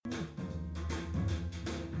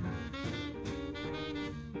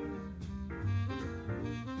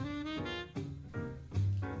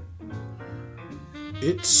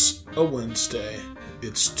It's a Wednesday.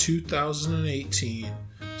 It's 2018.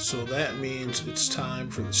 So that means it's time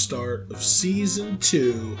for the start of Season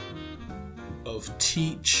 2 of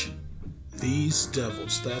Teach These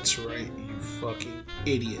Devils. That's right, you fucking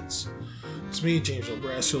idiots. It's me, James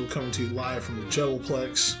O'Brasfield, coming to you live from the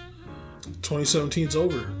Juggleplex. 2017's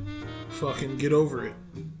over. Fucking get over it.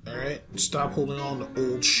 Alright? Stop holding on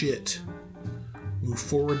to old shit. Move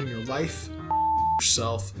forward in your life.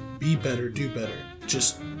 Yourself. Be better. Do better. Do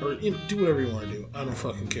whatever you want to do. I don't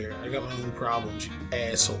fucking care. I got my own problems, you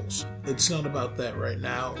assholes. It's not about that right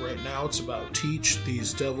now. Right now, it's about Teach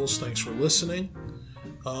These Devils. Thanks for listening.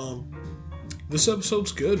 This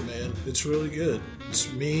episode's good, man. It's really good.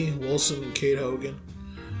 It's me, Wilson, and Kate Hogan.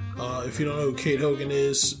 If you don't know who Kate Hogan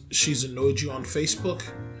is, she's annoyed you on Facebook.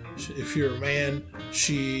 If you're a man,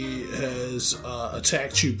 she has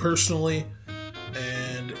attacked you personally.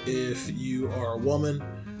 And if you are a woman,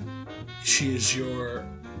 she is your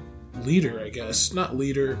leader, I guess. Not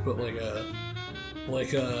leader, but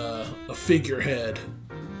like a figurehead,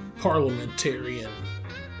 parliamentarian,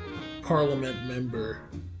 parliament member,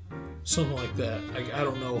 something like that. I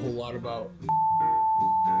don't know a whole lot about.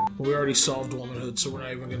 But we already solved womanhood, so we're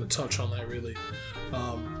not even going to touch on that really.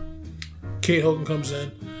 Kate Hogan comes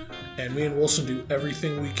in, and me and Wilson do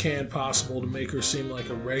everything we can possible to make her seem like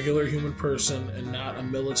a regular human person and not a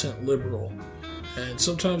militant liberal. And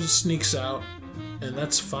sometimes it sneaks out, and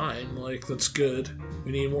that's fine. Like, that's good.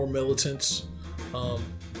 We need more militants.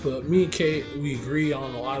 But me and Kate, we agree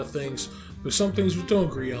on a lot of things. But some things we don't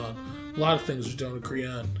agree on. A lot of things we don't agree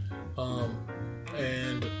on.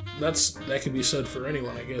 And that can be said for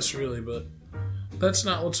anyone, I guess, really. But that's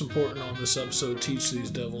not what's important on this episode, Teach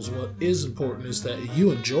These Devils. What is important is that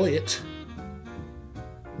you enjoy it.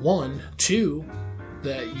 1, 2,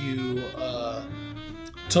 that you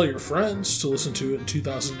tell your friends to listen to it in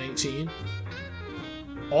 2018.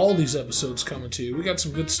 All these episodes coming to you. We got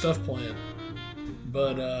some good stuff planned.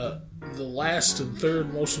 But the last and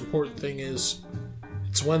third most important thing is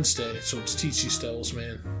it's Wednesday, so it's Teach These Devils,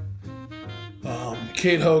 man.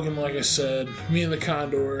 Kate Hogan, like I said, me and the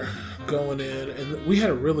Condor going in, and we had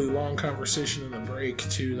a really long conversation in the break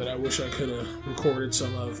too that I wish I could have recorded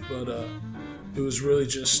some of, but it was really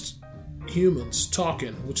just humans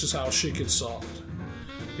talking, which is how shit gets solved.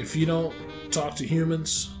 If you don't talk to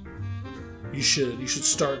humans, you should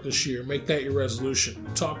start this year. Make that your resolution.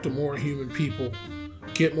 Talk to more human people,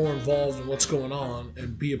 get more involved in what's going on,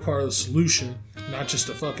 and be a part of the solution, not just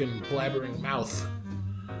a fucking blabbering mouth.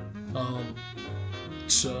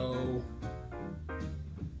 So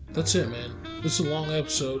that's it, man. This is a long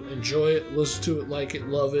episode. Enjoy it, listen to it, like it,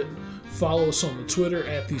 love it. Follow us on the Twitter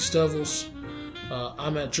at These Devils.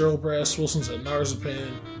 I'm at Gerald Brass. Wilson's at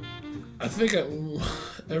Narzapan. I think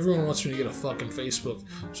everyone wants me to get a fucking Facebook.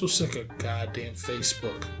 I'm so sick of goddamn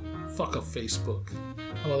Facebook. Fuck a Facebook.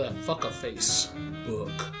 How about that? Fuck a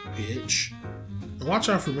Facebook, bitch. And watch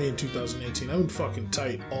out for me in 2018. I've been fucking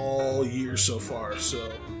tight all year so far,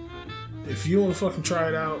 so if you want to fucking try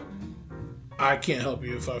it out, I can't help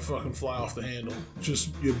you if I fucking fly off the handle.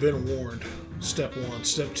 Just, you've been warned. Step 1.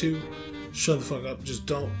 Step 2, shut the fuck up. Just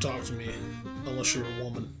don't talk to me unless you're a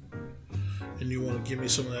woman. And you want to give me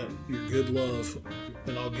some of that, your good love,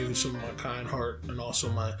 and I'll give you some of my kind heart and also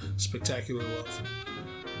my spectacular love.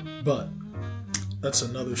 But that's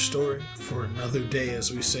another story for another day,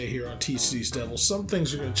 as we say here on Teach These Devils. Some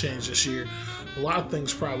things are going to change this year. A lot of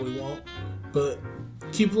things probably won't, but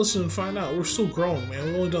keep listening and find out. We're still growing, man.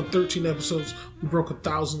 We've only done 13 episodes. We broke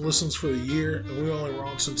 1,000 listens for the year, and we only were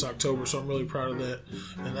on since October, so I'm really proud of that.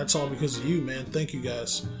 And that's all because of you, man. Thank you,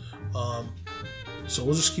 guys. So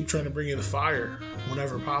we'll just keep trying to bring you the fire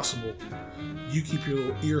whenever possible. You keep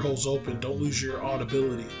your ear holes open. Don't lose your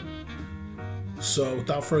audibility. So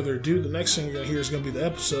without further ado, the next thing you're going to hear is going to be the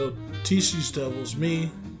episode Teach These Devils. Me,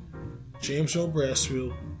 James Earl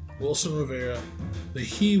Brassfield, Wilson Rivera, the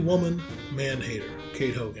he-woman man-hater,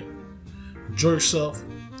 Kate Hogan. Enjoy yourself.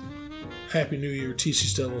 Happy New Year, Teach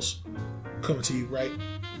These Devils. Coming to you right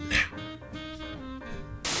now.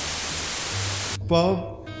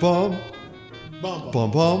 Bum, bum. Bum bum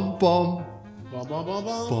bum bum bum bum bum bum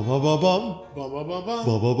bum bum bum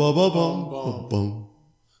bum bum bum bum.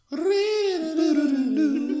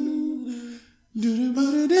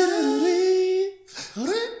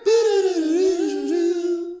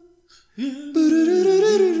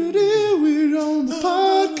 We're on the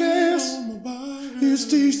podcast. It's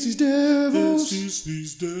Teach These Devils.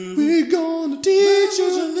 We're gonna teach you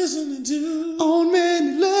listening to on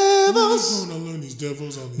many levels. We're gonna learn these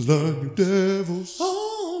devils on these devils.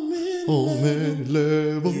 Oh man. on many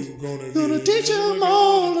levels. You're Gonna teach them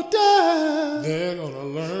all the time. They're gonna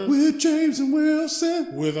learn With James and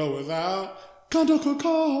Wilson. with or without.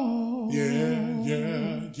 Call.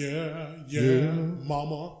 Yeah,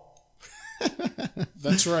 mama.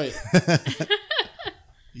 That's right.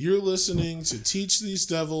 You're listening to Teach These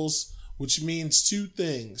Devils, which means two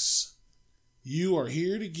things. You are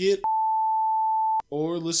here to get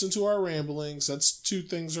or listen to our ramblings. That's two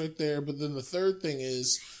things right there. But then the third thing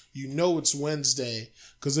is, you know it's Wednesday.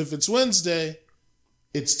 Because if it's Wednesday,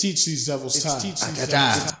 it's Teach These Devils time.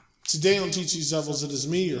 Today on Teach These Devils, it is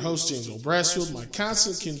me, your host, James Will Brassfield, my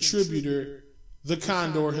constant contributor, the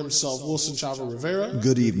Condor himself, Wilson Chava Rivera.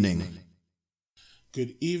 Good evening.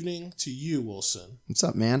 Good evening to you, Wilson. What's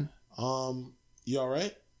up, man? You all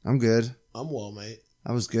right? I'm good. I'm well, mate.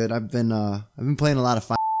 I was good. I've been playing a lot of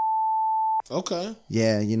Okay.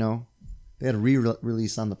 Yeah, you know, they had a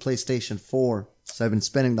re-release on the PlayStation 4, so I've been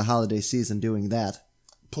spending the holiday season doing that.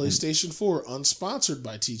 PlayStation 4, unsponsored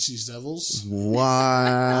by Teach These Devils.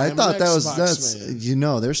 Why? I thought that was Xbox man. you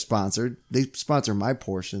know, they're sponsored. They sponsor my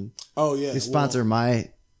portion. Oh yeah, They sponsor my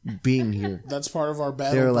being here. That's part of our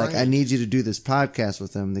battle. They were like, brand. I need you to do this podcast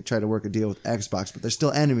with them. They tried to work a deal with Xbox, but they're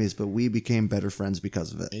still enemies, but we became better friends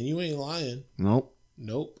because of it. And you ain't lying. Nope.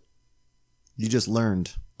 You just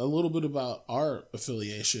learned. A little bit about our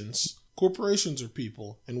affiliations. Corporations are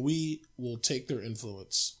people, and we will take their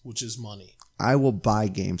influence, which is money. I will buy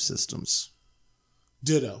game systems.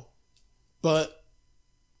 Ditto. But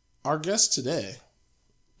our guest today,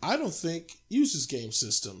 I don't think uses game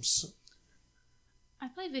systems. I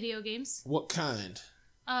play video games. What kind?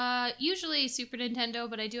 Usually Super Nintendo,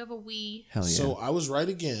 but I do have a Wii. Hell yeah. So I was right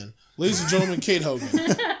again. Ladies and gentlemen, Kate Hogan.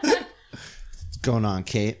 What's going on,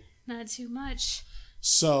 Kate? Not too much.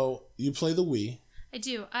 So you play the Wii. I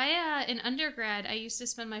do. In undergrad, I used to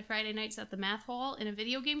spend my Friday nights at the math hall in a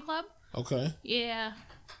video game club. Okay. Yeah.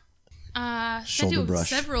 I Shoulder do brush.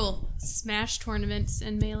 several Smash tournaments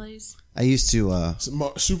and melees. I used to,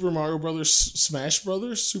 Super Mario Brothers,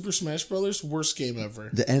 Super Smash Brothers, worst game ever.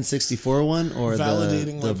 the N64 one or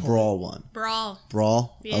Validating the my Brawl one?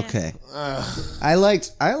 Brawl. Yeah. Okay. Uh, I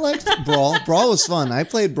liked Brawl. Brawl was fun. I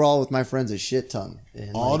played Brawl with my friends a shit ton.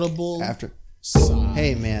 And Audible. after. Sigh.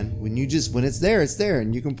 Hey man, when it's there,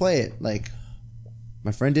 and you can play it. Like,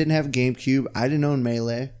 my friend didn't have a GameCube. I didn't own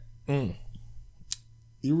Melee.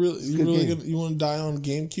 You want to die on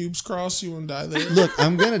GameCube's cross? You want to die there? Look,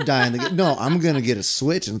 I'm gonna die in the game. No, I'm gonna get a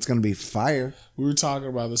Switch and it's gonna be fire. We were talking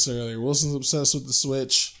about this earlier. Wilson's obsessed with the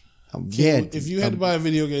Switch. Yeah. If you had to buy a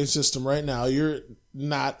video game system right now, you're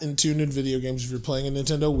not in tune in video games if you're playing a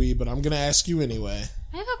Nintendo Wii, but I'm going to ask you anyway.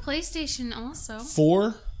 I have a PlayStation also.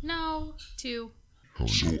 4? No, 2.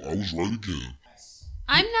 So I was right again.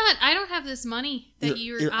 I don't have this money that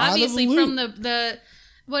You're obviously out of from the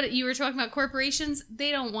what you were talking about, corporations.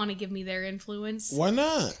 They don't want to give me their influence. Why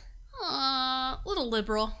not? Little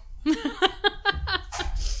liberal.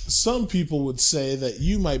 Some people would say that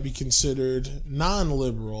you might be considered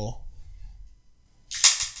non-liberal.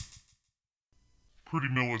 Pretty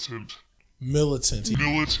militant. Militant.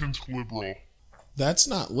 Militant liberal. That's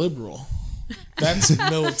not liberal. That's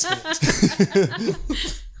militant.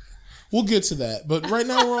 We'll get to that. But right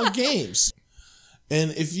now we're on games.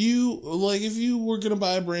 And if you were going to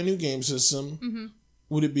buy a brand new game system,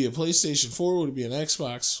 would it be a PlayStation 4? Would it be an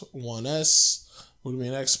Xbox One S? Would it be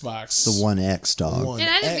an Xbox? The One X, dog. One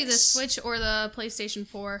It'd either X. be the Switch or the PlayStation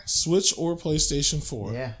 4. Switch or PlayStation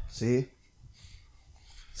 4. Yeah, see?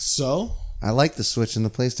 So? I like the Switch and the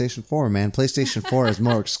PlayStation 4, man. PlayStation 4 has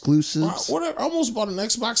more exclusives. I almost bought an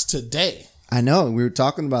Xbox today. I know. We were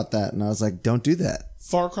talking about that, and I was like, don't do that.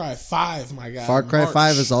 Far Cry 5, my God. Far Cry March.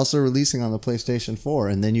 5 is also releasing on the PlayStation 4,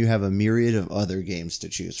 and then you have a myriad of other games to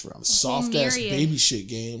choose from. Soft ass Myriad. baby shit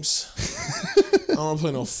games. I don't want to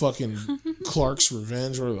play no fucking Clark's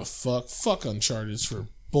Revenge or the fuck. Fuck Uncharted's for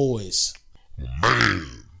boys.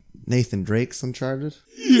 Man. Nathan Drake's Uncharted.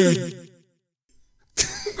 Yeah.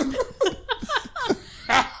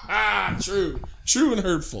 True and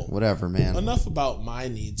hurtful. Whatever, man. Enough about my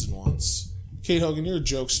needs and wants. Kate Hogan, you're a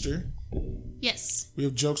jokester. Yes. We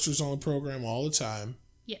have jokesters on the program all the time.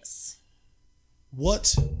 Yes.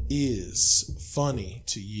 What is funny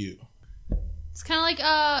to you? It's kind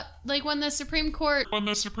of like when the Supreme Court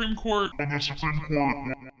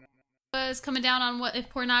was coming down on what if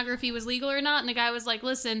pornography was legal or not, and the guy was like,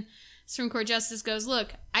 "Listen," Supreme Court justice goes,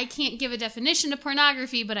 "Look, I can't give a definition to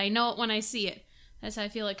pornography, but I know it when I see it." That's how I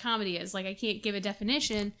feel like comedy is. Like, I can't give a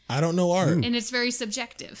definition, I don't know art, and it's very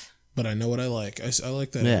subjective. but I know what I like. I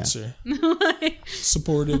like that Yeah. answer.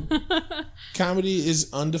 Supported. Comedy is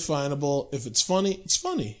undefinable. If it's funny, it's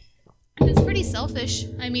funny. It's pretty selfish.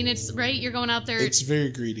 I mean, it's right. You're going out there, It's very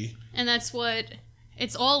greedy. and that's what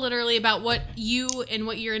it's all literally about. What you and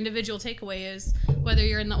what your individual takeaway is, whether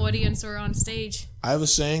you're in the audience or on stage. I have a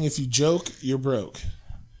saying: if you joke, you're broke.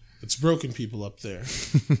 It's broken people up there.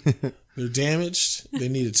 They're damaged. They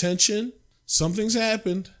need attention. Something's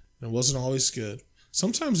happened. And it wasn't always good.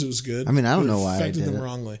 Sometimes it was good. I mean, I don't but it know why I affected did them it.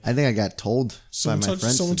 wrongly. I think I got told by my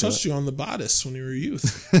friends. Someone to do touched it. you on the bodice when you were a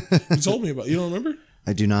youth. You told me about. You don't remember?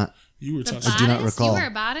 I do not. You were The touched. bodice? do not recall. You were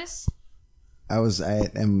a bodice? I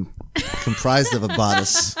am comprised of a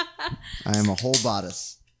bodice. I am a whole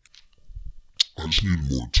bodice. I just need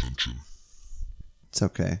more attention. It's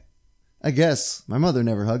okay. I guess my mother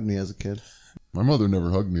never hugged me as a kid, My mother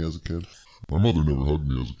never hugged me as a kid. My mother never hugged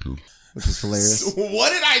me as a kid. which is hilarious.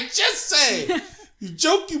 What did I just say? You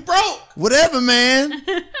joke, you broke. Whatever, man.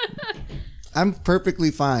 I'm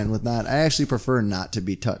perfectly fine with not. I actually prefer not to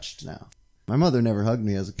be touched now. My mother never hugged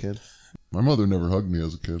me as a kid. My mother never hugged me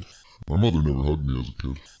as a kid. My mother never hugged me as a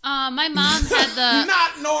kid. My mom had the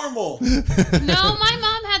Not normal. no. My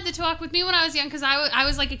mom had the talk with me when I was young because I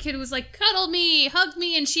was like a kid who was like cuddle me, hug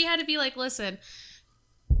me, and she had to be like, listen,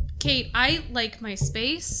 Kate, I like my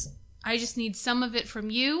space. I just need some of it from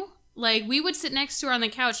you. Like, we would sit next to her on the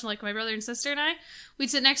couch, like my brother and sister and I. We'd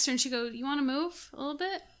sit next to her and she'd go, you want to move a little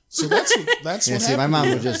bit? So that's Yeah, what see, my happened. mom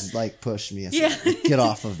would just like push me. And say, get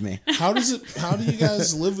off of me, How do you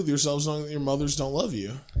guys live with yourselves knowing that your mothers don't love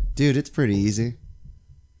you? dude. It's pretty easy.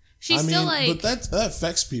 She's still but like, that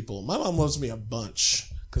affects people. My mom loves me a bunch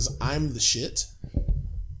because I'm the shit.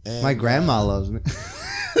 And, My grandma loves me.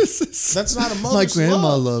 That's not a My mother's grandma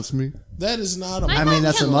love. loves me. That is not a. my I mom mean,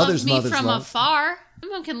 that's can a mother's love me from love. afar. My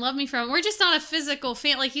mom can love me from. We're just not a physical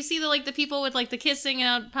fan. Like, you see the people with like the kissing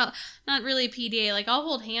and not really a PDA. Like, I'll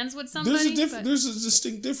hold hands with somebody. but There's a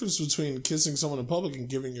distinct difference between kissing someone in public and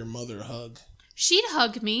giving your mother a hug. she'd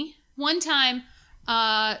hug me one time.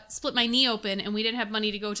 Split my knee open, and we didn't have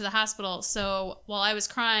money to go to the hospital. So while I was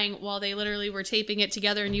crying, while they literally were taping it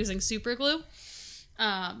together and using super glue,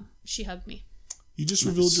 she hugged me. You just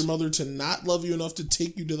revealed your mother to not love you enough to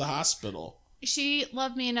take you to the hospital. She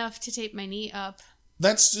loved me enough to tape my knee up.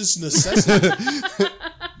 That's just necessity.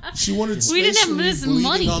 She wanted space We didn't have from you this bleeding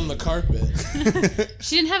money. on the carpet.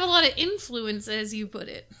 She didn't have a lot of influence, as you put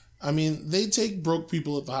it. I mean, they take broke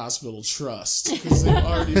people at the hospital, trust, because they've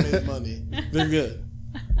already made money. They're good.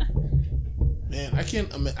 Man, I can't.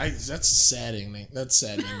 That's saddening. That's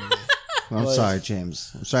saddening to me. Well, I'm Like- sorry, James.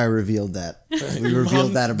 I'm sorry I revealed that. We Your revealed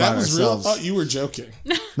mom- that about was ourselves. Real? Oh, you were joking.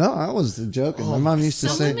 No, I was joking. My mom used to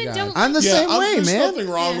Some say, women don't- "I'm the same way, there's man. nothing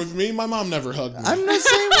wrong Yeah. with me. My mom never hugged me. I'm the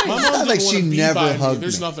same way." My It's mom not like don't she wanna be never by me. hugged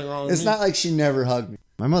There's me. nothing wrong with It's me. not like she never hugged me.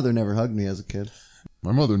 My mother never hugged me as a kid.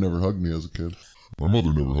 My mother never hugged me as a kid. My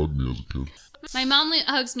mother never hugged me as a kid. My mom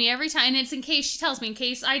hugs me every time, and it's in case she tells me in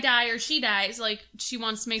case I die or she dies. Like, she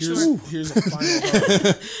wants to make Here's, sure. here's a final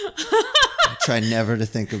hug. I try never to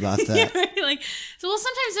think about that. Like, so well,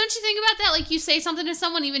 sometimes don't you think about that? Like, you say something to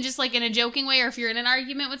someone, even just like in a joking way, or if you're in an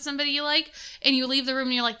argument with somebody you like, and you leave the room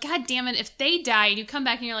and you're like, God damn it, if they die, and you come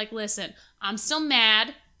back and you're like, listen, I'm still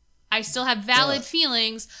mad. I still have valid Yeah.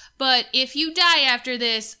 feelings, but if you die after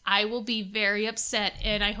this, I will be very upset,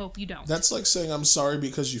 and I hope you don't. That's like saying I'm sorry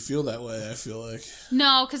because you feel that way, I feel like.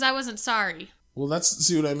 No, because I wasn't sorry. Well,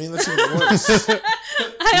 see what I mean? That's even worse.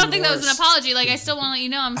 I don't think that was an worse. apology. Like, I still want to let you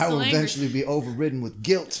know I'm I still will angry. eventually be overridden with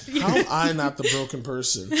guilt. How am I not the broken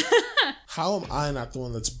person? How am I not the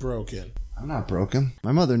one that's broken? I'm not broken.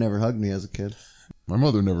 My mother never hugged me as a kid. My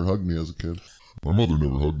mother never hugged me as a kid. My mother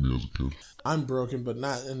never hugged me as a kid. I'm broken, but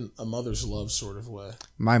not in a mother's love sort of way.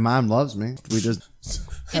 My mom loves me. We just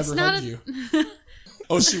Have It's her not hug a- you.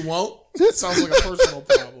 Oh, she won't? Sounds like a personal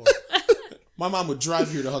problem. My mom would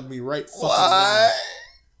drive here to hug me right fucking now.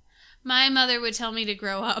 My mother would tell me to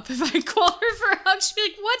grow up. If I called her for a hug, she'd be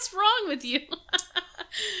like, what's wrong with you?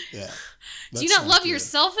 Yeah. Do you That's not love good.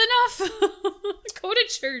 yourself enough? Go to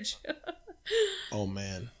church. Oh,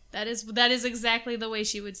 man. That is exactly the way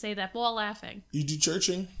she would say that while laughing. You do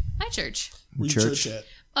churching? Hi, church. Where you Church? church at?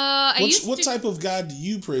 I used What to. type of God do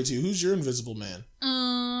you pray to? Who's your invisible man?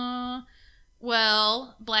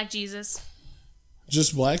 Well, Black Jesus.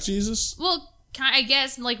 Just black Jesus? Well, I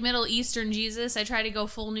guess like Middle Eastern Jesus. I try to go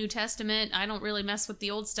full New Testament. I don't really mess with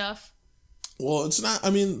the old stuff. Well, it's not.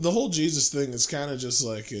 I mean, the whole Jesus thing is kind of just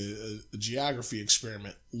like a geography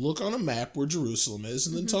experiment. Look on a map where Jerusalem is,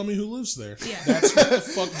 and then tell me who lives there. Yeah. That's what the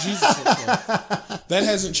fuck Jesus looks like. That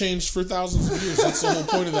hasn't changed for thousands of years. That's the whole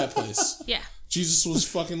point of that place. Yeah. Jesus was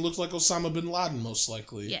fucking looked like Osama bin Laden, most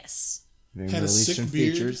likely. Yes. very Had a Middle sick Eastern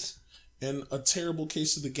beard. features. And a terrible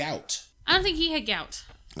case of the gout. I don't think he had gout,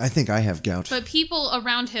 I think I have gout. but people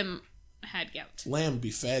around him had gout. Lamb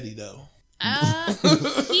be fatty, though.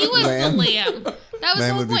 He was Lamb? the lamb. That was Lamb the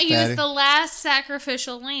whole would be point. He was fatty. the last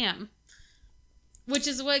sacrificial lamb. Which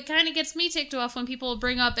is what kind of gets me ticked off when people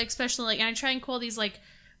bring up, especially, like, and I try and call these, like,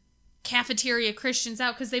 cafeteria Christians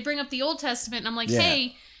out, because they bring up the Old Testament, and I'm like, Yeah.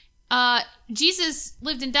 hey, Jesus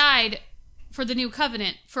lived and died for the new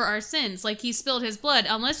covenant, for our sins. Like, he spilled his blood.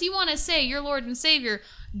 Unless you want to say your Lord and Savior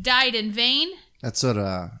died in vain, That's what,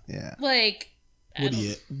 yeah. like, What do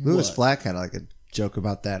you... Lewis what? Black had like a joke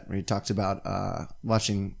about that where he talks about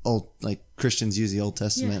watching old, like, Christians use the Old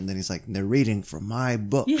Testament, and then he's like, they're reading from my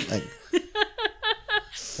book. Like,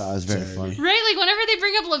 that was very funny. right? Like, whenever they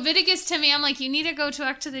bring up Leviticus to me, I'm like, you need to go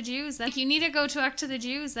talk to the Jews. Like, you need to go talk to the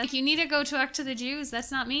Jews. Like, you need to go talk to the Jews.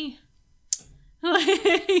 That's not me.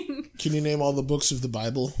 Like, Can you name all the books of the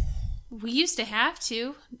Bible? we used to have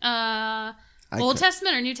to. Old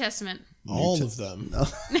Testament or New Testament? All of them.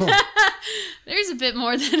 There's a bit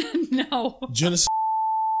more than no. Genesis,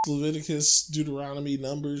 Leviticus, Deuteronomy,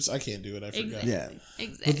 Numbers. I can't do it. I forgot. Yeah.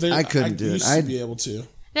 Exactly. But there- I couldn't do it. used to be able to.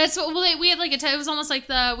 That's what we had, like, it was almost like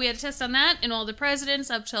we had a test on that and all the presidents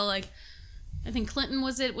up till, like, I think Clinton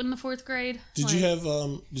was it in the 4th grade. Did you have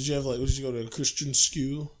like, did you go to a Christian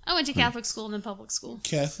school? I went to Catholic school and then public school.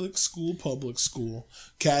 Catholic school, public school.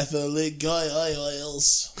 Catholic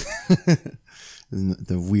guys.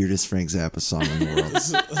 The weirdest Frank Zappa song in the world.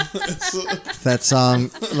 That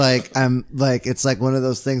song, like, it's like one of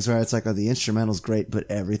those things where it's like, oh, the instrumental's great, but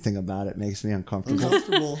everything about it makes me uncomfortable.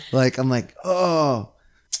 Uncomfortable. Like, I'm like, oh.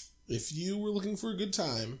 If you were looking for a good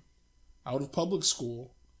time out of public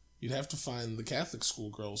school, you'd have to find the Catholic school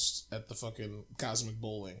girls at the fucking Cosmic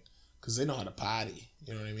Bowling, because they know how to potty.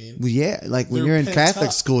 You know what I mean? Well, yeah, like when They're you're in pent Catholic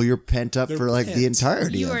up. school, you're pent up They're for like the pent.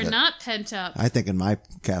 entirety You of are it. not pent up. I think in my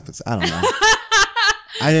Catholics, I don't know.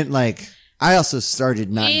 I didn't like. I also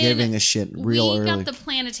started not And giving a shit real we early. got the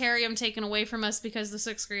planetarium taken away from us because the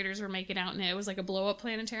 6th graders were making out in it. It was like a blow-up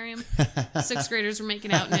planetarium. 6th graders were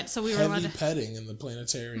making out in it, so we were allowed Heavy to... petting in the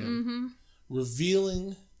planetarium.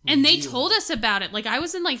 Revealing. And they told us about it. Like, I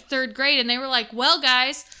was in, like, 3rd grade, and they were like, well,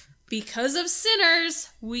 guys, because of sinners,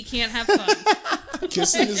 we can't have fun.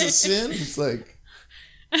 Kissing is a sin? It's like,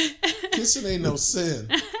 Kissing ain't no sin.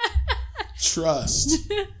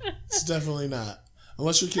 Trust. It's definitely not.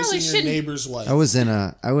 Unless you're Probably kissing your shouldn't. neighbor's wife. I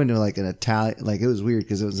went to like an Italian, like it was weird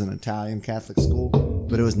because it was an Italian Catholic school,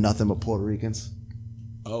 but it was nothing but Puerto Ricans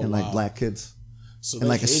Oh, and like wow. black kids So and they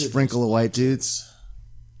like a hated sprinkle those of white black dudes.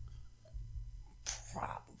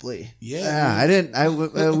 Probably. Yeah. I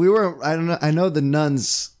didn't. We were. I don't know. I know the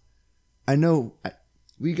nuns.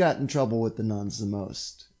 We got in trouble with the nuns the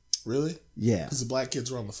most. Really? Yeah. Because the black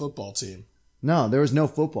kids were on the football team. No, there was no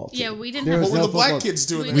football team. Yeah, we didn't There have... was What were no the black football- kids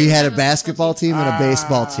doing? We then? We had a have a basketball team and a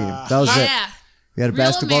baseball team. That was it. Yeah. We had a Real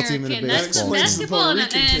basketball team and a American. That baseball explains team. the Basketball Puerto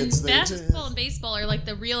and, Rican kids there, too. basketball and baseball are like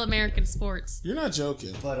the real American sports. You're not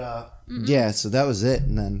joking. But yeah, so that was it.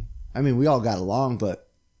 And then I mean, we all got along, but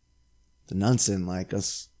the nuns didn't like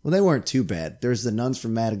us. Well, they weren't too bad. There's the nuns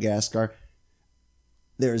from Madagascar.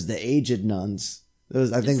 There's the aged nuns. I Is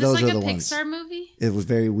think this those like are a the Pixar ones. movie? It was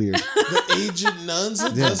very weird. The aged nuns?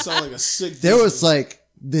 That does sound like a sick There was Disney. like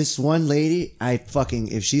this one lady.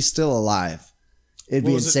 If she's still alive, it'd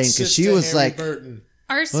be What was it? insane because she Sister was Harry like, Burton.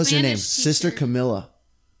 Our what's her Spanish name? teacher- Sister Camilla.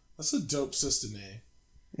 That's a dope sister name.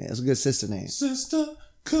 Yeah, it's a good sister name. Sister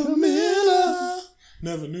Camilla.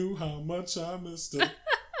 Never knew how much I missed her.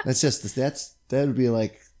 That's just that would be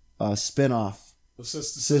like a spinoff. Oh,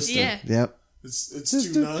 sister. Sister. Yeah. Yep. It's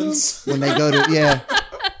Sister two nuns. When they go to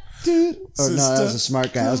dude. Or no, that Sister was a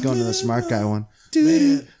smart guy. I was going to the smart guy one.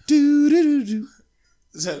 Man. Dude.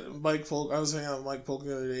 Is that Mike Polk? I was hanging out with Mike Polk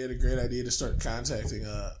the other day. He had a great idea to start contacting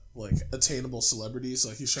like attainable celebrities.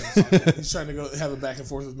 Like he's trying to go have a back and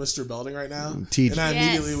forth with Mr. Belding right now. Teach. And I Yes.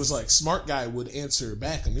 immediately was like, smart guy would answer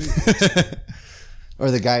back immediately. Or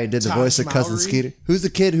the guy who did the Taj voice of Cousin Mowry? Skeeter. Who's the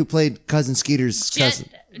kid who played Cousin Skeeter's cousin?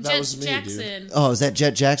 That was me, Jackson. dude. Oh, is that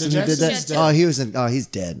Jet Jackson Jet who did that? Jackson's Oh, dead. he's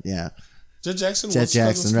dead. Yeah. Jet Jackson. Jet was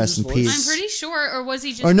Jackson, Cousin rest in Skeeter's peace. voice? I'm pretty sure, or was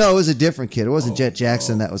he just... Or no, it was a different kid. It wasn't Jet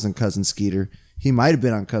Jackson that was in Cousin Skeeter. He might have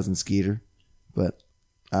been on Cousin Skeeter, but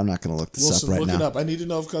I'm not going to look this Wilson, up right look now. it up. I need to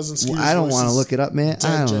know if Cousin Skeeter's Well, I don't voice want to is look it up, man. I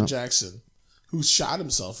Jet don't know. Jackson, who shot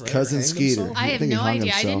himself, right? Or Cousin hanged Skeeter. himself? I have think he no hung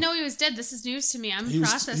idea. I didn't himself. know he was dead. This is news to me. I'm He was-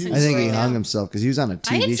 processing he I was- think he right hung now. himself because he was on a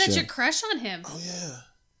I had TV such show. a crush on him. Oh yeah,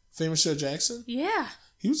 famous Jet Jackson. Yeah.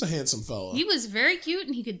 He was a handsome fella. He was very cute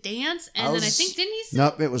and he could dance. And I then I was- think, didn't he say...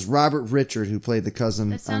 Nope, it was Robert Richard who played the cousin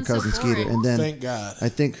That on sounds so Cousin Skeeter. boring. And then Thank God. I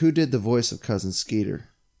think who did the voice of Cousin Skeeter?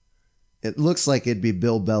 It looks like it'd be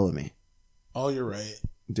Bill Bellamy Oh, you're right.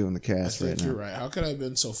 doing the I cast right think now. you're right. How could I have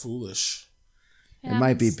been so foolish? It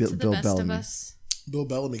might be Happens to the Bill best Bellamy. of us. Bill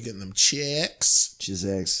Bellamy getting them checks.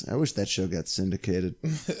 Chisex. I wish that show got syndicated.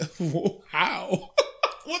 How?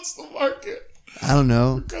 What's the market? I don't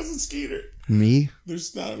know. Cousin Skeeter. Me?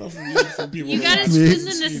 There's not enough music for people. You to gotta watch spin Cousin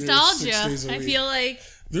the Skeeter 6 nostalgia. days a I week. feel like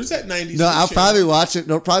There's that 90s. No, I'll channel. probably watch it.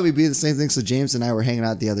 It'll probably be the same thing. So James and I were hanging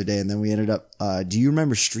out the other day, and then we ended up. Do you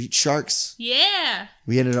remember Street Sharks? yeah.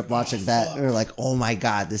 We ended up watching that. We were like, "Oh my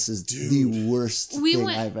god, this is the worst We thing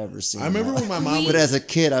went- I've ever seen." I remember when my mom but as a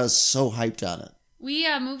kid, I was so hyped on it. We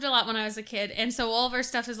moved a lot when I was a kid, and so all of our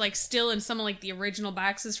stuff is like still in some of like the original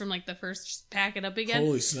boxes from like the first pack it up again.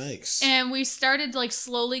 Holy snakes. And we started like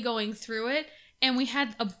slowly going through it, and we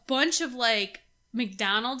had a bunch of like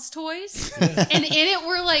McDonald's toys, and in it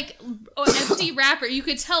were like empty wrapper. You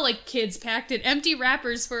could tell like kids packed it empty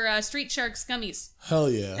wrappers for Street Sharks gummies.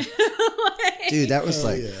 Hell yeah. Dude, that was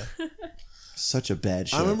Hell like yeah. such a bad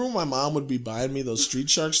show. I remember when my mom would be buying me those Street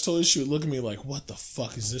Sharks toys, she would look at me like, what the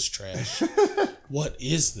fuck is this trash? What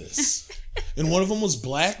is this? And one of them was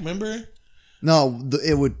black, remember? No,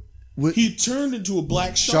 it would. He turned into a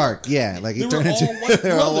black shark. Shark, yeah, like he They turned were into. all white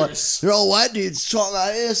they're all white. brothers. They're all white dudes talking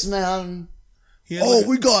like this, man. He had Oh, like a-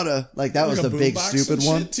 we gotta like that like was a the big boombox stupid and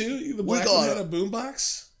one. shit, too. The We black one got had it. a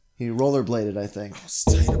boombox. He rollerbladed, I think. I was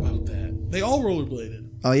tight about that. They all rollerbladed.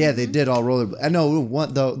 Oh yeah, they did all rollerblade. I know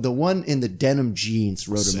one the one in the denim jeans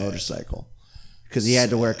rode Sad. a motorcycle because he had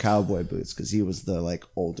to wear cowboy boots because he was the like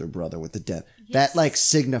older brother with the denim. That like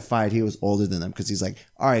signified he was older than them because he's like,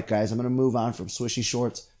 all right, guys, I'm gonna move on from swishy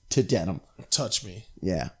shorts to denim. Touch me.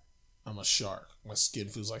 Yeah. I'm a shark. My skin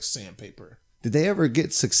feels like sandpaper. Did they ever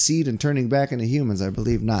succeed in turning back into humans? I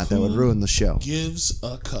believe not. That would ruin the show. Gives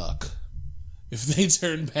a cuck. If they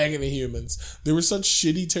turned back into humans. They were such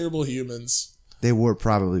shitty, terrible humans. They were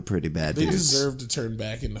probably pretty bad. They dudes. deserve to turn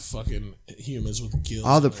back into fucking humans with gills.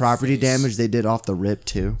 all the on their property face. damage they did off the rip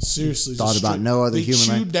too. Seriously, Thought just about no other they human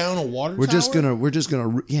chewed life. down a water. We're just tower?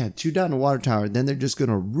 gonna chew down the water tower. Then they're just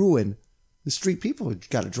gonna ruin the street people. You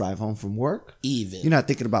got to drive home from work. even You're not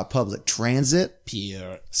thinking about public transit.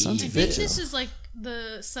 pure. Sons I of think bitch. this is like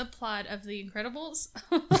the subplot of The Incredibles.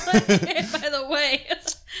 By the way,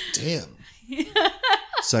 Damn.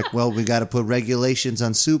 It's like, well, we got to put regulations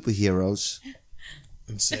on superheroes.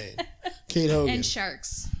 Insane. Kate Hogan, and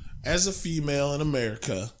sharks. as a female in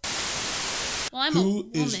America, Well, I'm who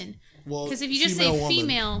a is woman. well? Because if you just female say woman.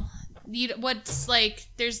 female, what's like?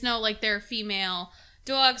 There's no like there are female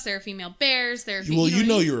dogs, there are female bears, there are. Well, you what I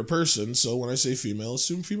know mean? you're a person, so when I say female,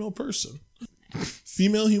 assume female person.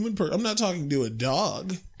 Female human person. I'm not talking to a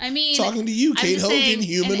dog. I mean, talking to you, I'm Kate just Hogan, saying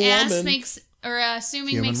human an ass woman. makes or assuming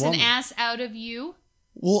Human makes woman. an ass out of you.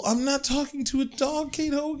 Well, I'm not talking to a dog,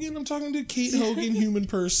 Kate Hogan. I'm talking to Kate Hogan, human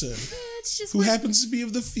person, It's just who what- happens to be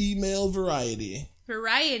of the female variety.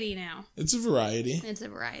 variety now. It's a variety. It's a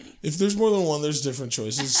variety. If there's more than one, there's different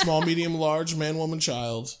choices. Small, medium, large, man, woman,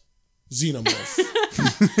 child, xenomorph.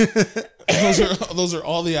 those are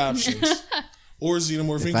all the options. Or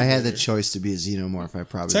xenomorph. If I had the choice to be a xenomorph, I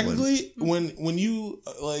probably would. Technically, when you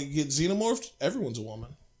like get xenomorphed, everyone's a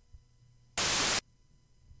woman.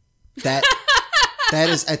 That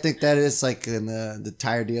is, I think that is like in the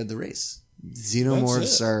entirety of the race. Xenomorphs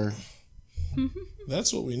That's it. are.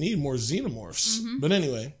 That's what we need, more xenomorphs. But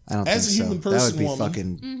anyway, I don't as a think human so. person, That would be woman,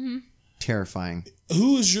 fucking terrifying.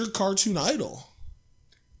 who is your cartoon idol?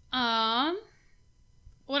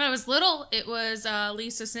 When I was little, it was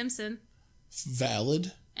Lisa Simpson,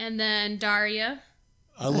 Valid. and then Daria.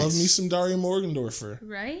 I love me some Daria Morgendorfer.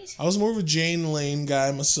 Right? I was more of a Jane Lane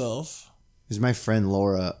guy myself. There's my friend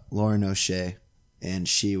Lauren O'Shea, and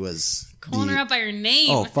she was Calling her out by her name.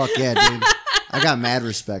 Oh fuck yeah, dude! I got mad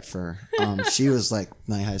respect for her. She was like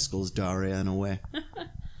my high school's Daria in a way.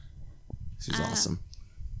 She's awesome.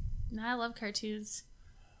 No, I love cartoons.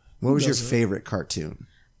 What was your doesn't? favorite cartoon?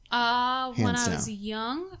 When Hands I was down.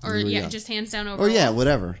 young, or You were yeah, young. just hands down overall. Or yeah,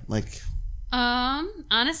 whatever. Like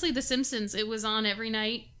Honestly, The Simpsons. It was on every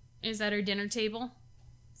night. Is at our dinner table.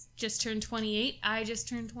 Just turned 28. I just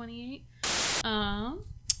turned 28.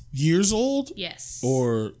 Years old Yes.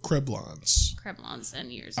 or Kreblons? Kreblons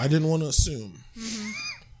and years. I didn't want to assume.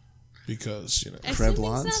 Because, Assuming's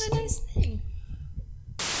not a nice thing.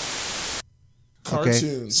 cartoons.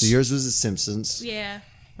 okay, so yours was The Simpsons. Yeah.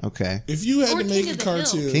 Okay, If you had Or to make King a of the Hill.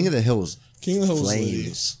 cartoon, King of the Hill was King of the Hill was litty.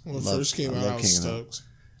 flames. When it Love- first came I out, love I was King of the Hill. stoked.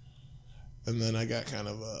 And then I got kind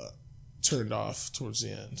of turned off towards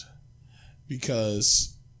the end.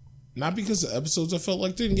 Because, not because the episodes I felt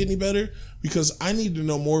like didn't get any better, because I need to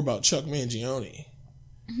know more about Chuck Mangione.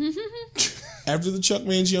 After the Chuck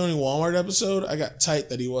Mangione Walmart episode, I got tight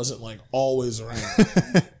that he wasn't like always around.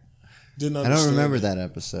 Didn't I understand. don't remember that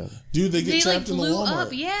episode. Dude, they get They trapped in the blew Walmart.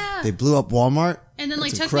 up, yeah. They blew up Walmart? And then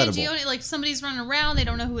like That's Chuck incredible. Mangione, like somebody's running around, they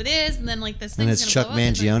don't know who it is, and then like this And thing's it's gonna Chuck blow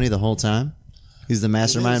up. Mangione the whole time? He's the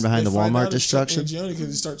mastermind behind the Walmart destruction? Because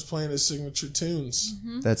he starts playing his signature tunes.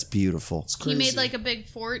 That's beautiful. It's He crazy. made like a big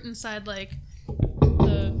fort inside like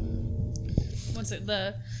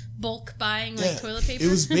the bulk buying like toilet paper. It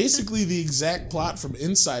was basically the exact plot from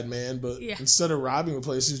Inside Man, but Yeah. instead of robbing the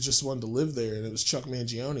place, he just wanted to live there, and it was Chuck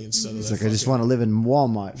Mangione instead of It's that like, I just fucking want to live in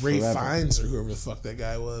Walmart Ray forever. Fiennes or whoever the fuck that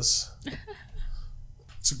guy was.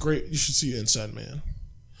 It's a great. You should see Inside Man.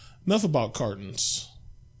 Enough about cartons.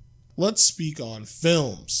 Let's speak on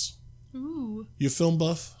films. Ooh, You a film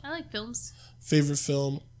buff? I like films. Favorite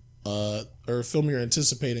film, or a film you're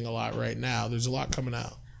anticipating a lot right now? There's a lot coming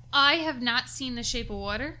out. I have not seen The Shape of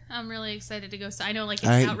Water. I'm really excited to go see. I know like it's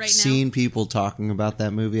out I've right seen people talking about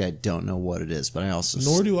that movie. I don't know what it is, but I also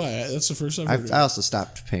Nor do I. That's the first time I've heard of I it. also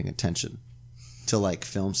stopped paying attention to like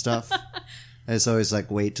film stuff. It's always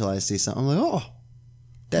like wait till I see something. I'm like, oh,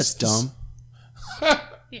 that's dumb. now.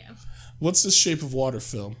 Yeah. What's the Shape of Water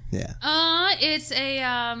film? Yeah. It's a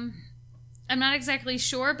I'm not exactly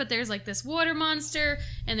sure, but there's like this water monster,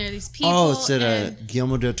 and there are these people. Oh, it's at and,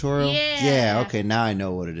 Guillermo del Toro? Yeah. Yeah, okay, now I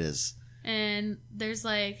know what it is. and there's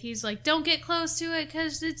like he's like, don't get close to it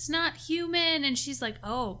because it's not human, and she's like,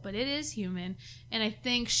 oh, but it is human, and I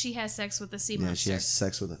think she has sex with the sea Yeah, monster. she has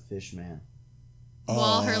sex with a fish man.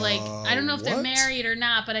 Well, her like I don't know if they're what? married or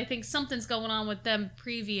not, but I think something's going on with them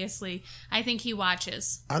previously. I think he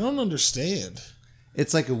watches. I don't understand.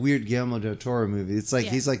 It's like a weird Guillermo del Toro movie. It's like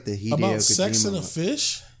Yeah. he's like the Hideo About sex and a Kojima.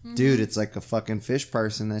 fish? Dude, it's like a fucking fish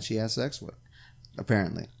person that she has sex with.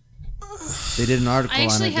 Apparently. They did an article I on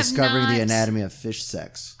actually it have discovering the not- anatomy of fish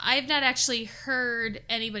sex. I've not actually heard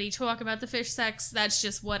anybody talk about the fish sex. That's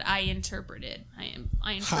just what I interpreted. I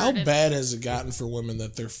How inferred it. bad has it gotten for women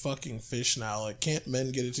that they're fucking fish now? Like, can't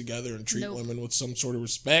men get it together and treat Nope. women with some sort of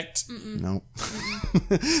respect? Nope.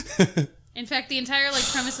 In fact, the entire like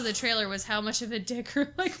premise of the trailer was how much of a dick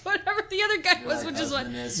or like whatever the other guy was, which is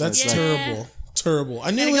what. That's Yeah. terrible. Terrible.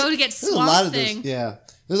 I knew Gotta go it. to get There's a lot Swamp of Thing. those. Yeah,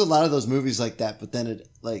 there's a lot of those movies like that. But then it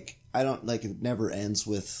like I don't like it never ends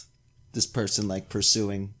with this person like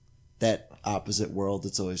pursuing that opposite world.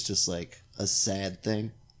 It's always just like a sad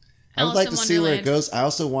thing. I would Alice like in to see where it Wonderland. goes. I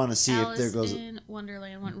also want to see Alice if there goes. in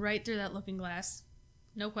Wonderland went right through that looking glass.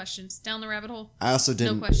 No questions. Down the rabbit hole. I also No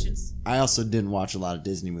didn't. questions. I also didn't watch a lot of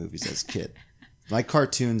Disney movies as a kid. My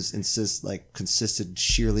cartoons consisted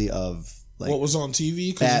sheerly of like What was on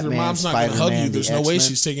TV? Because if your Batman, mom's not going to hug Spider-Man, you, there's the no way X-Men.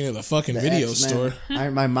 she's taking you to the fucking the video X-Men.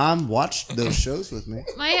 store. My mom watched those shows with me.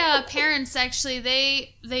 My parents actually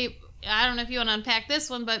they I don't know if you want to unpack this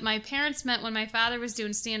one, but my parents met when my father was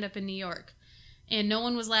doing stand up in New York, and no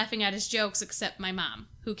one was laughing at his jokes except my mom,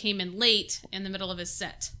 who came in late in the middle of his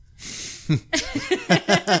set.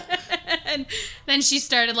 And then she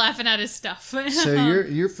started laughing at his stuff. So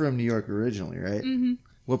you're from New York originally, right? Mm-hmm.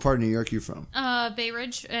 What part of New York you from? Bay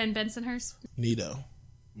Ridge and Bensonhurst. Neato.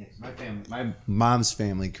 Yes, my mom's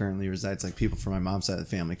family currently resides. Like people from my mom's side of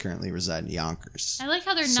the family currently reside in Yonkers. I like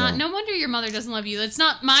how they're So- not. No wonder your mother doesn't love you. That's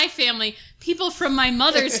not my family. People from my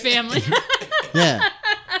mother's family. Yeah,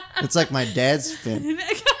 it's like my dad's family.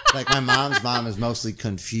 Like my mom's mom is mostly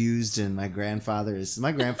confused, and my grandfather's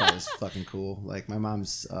fucking cool. Like my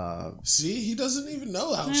mom's. See, he doesn't even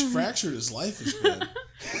know how fractured his life has been.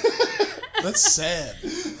 That's sad.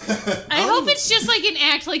 I hope it's just like an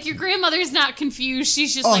act. Like your grandmother's not confused.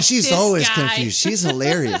 She's just Oh, like she's this always guy. confused. She's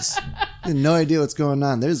hilarious. I had no idea what's going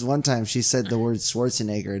on. There's one time she said the word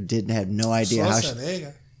Schwarzenegger and didn't have no idea how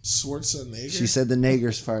Schwarzenegger. she said the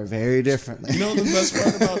Neger's part very differently. You know what the best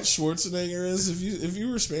part about Schwarzenegger is? If you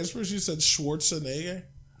were a Spanish person, you said Schwarzenegger.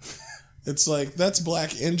 It's like that's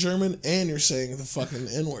black and German, and you're saying the fucking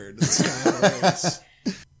N word. It's kind of hilarious.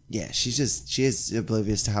 Yeah, she is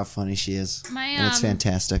oblivious to how funny she is, My, and it's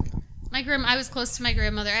fantastic. I was close to my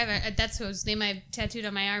grandmother. That's whose name I tattooed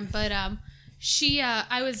on my arm. But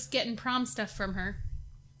I was getting prom stuff from her,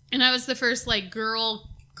 and I was the first like girl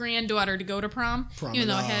granddaughter to go to prom, even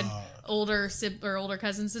though I had older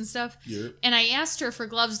cousins and stuff. Yep. And I asked her for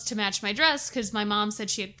gloves to match my dress because my mom said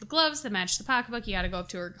she had the gloves that matched the pocketbook. You got to go up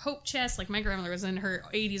to her hope chest. Like my grandmother was in her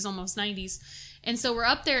 80s, almost 90s. And so we're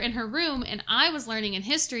up there in her room, and I was learning in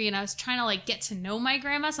history, and I was trying to like get to know my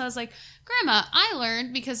grandma. So I was like, Grandma, I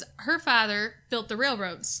learned because her father built the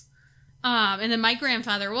railroads. And then my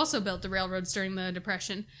grandfather also built the railroads during the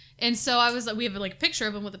Depression. And so I was like, we have like a picture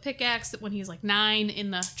of him with a pickaxe when he's like 9 in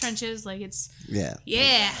the trenches. Like it's, Yeah.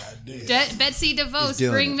 yeah. Betsy DeVos,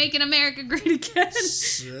 doing bring it. Making America Great Again.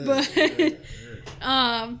 But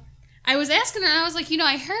I was asking her, and I was like,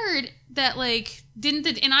 I heard that like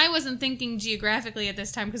and I wasn't thinking geographically at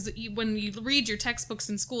this time, because when you read your textbooks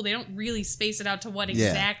in school, they don't really space it out to what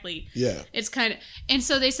exactly. Yeah. It's kind of, and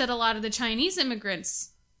so they said a lot of the Chinese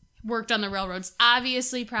immigrants worked on the railroads,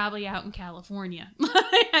 obviously probably out in California.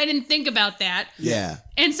 I didn't think about that. Yeah.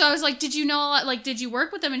 And so I was like, did you know a lot, like, did you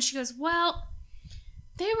work with them? And she goes, well,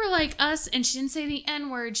 they were like us, and she didn't say the N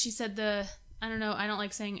word. She said I don't know, I don't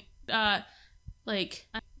like saying, I don't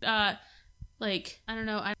know,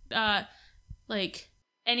 NEGROs?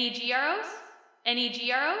 NEGROs?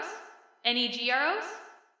 NEGROs?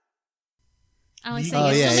 I don't like saying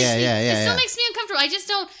it. It still makes me uncomfortable. I just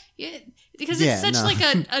don't, because it's such like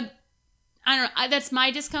a I don't know, that's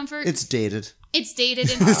my discomfort. It's dated. It's dated,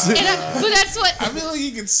 but that's what... I feel like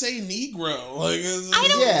you could say Negro. Like, I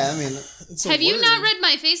don't... Yeah, I mean... Have you not read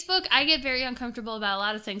my Facebook? I get very uncomfortable about a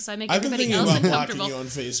lot of things, so I make everybody else uncomfortable. uncomfortable. I've been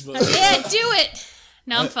thinking about blocking you on Facebook. Yeah, do it!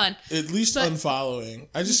 No, I'm fun. At least unfollowing.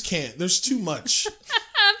 I just can't. There's too much.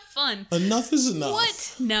 I'm fun. Enough is enough.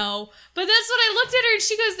 What? No. But that's what I looked at her, and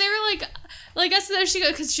she goes, they were like I said there, she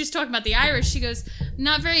goes, because she's talking about the Irish, she goes,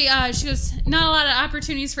 not a lot of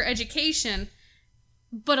opportunities for education,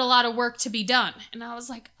 but a lot of work to be done. And I was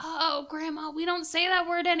like, oh, Grandma, we don't say that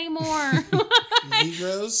word anymore.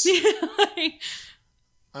 Negroes?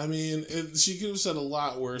 I mean, she could have said a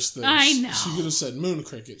lot worse things. I know. She could have said moon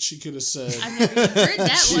cricket. She could have said... I've never even heard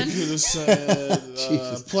that one. She could have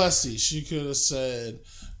said Plessy. She could have said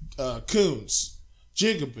Coons.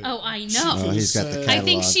 Jigaboo. Oh, I know. He's got the catalog. I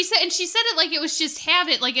think she said it like it was just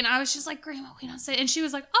habit. Like, and I was just like, Grandma, we don't say it. And she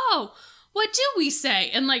was like, oh, what do we say?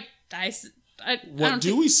 And like, what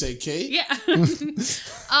do we say, Kate? Yeah.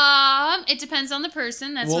 It depends on the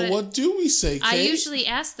person. That's what do we say, Kate? I usually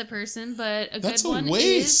ask the person, but That's good one a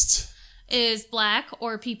waste. is black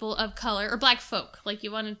or people of color or black folk. Like,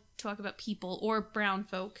 you want to talk about people or brown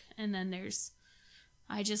folk, and then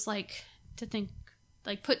I just like to think,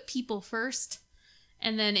 like, put people first.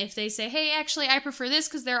 And then if they say, hey, actually, I prefer this,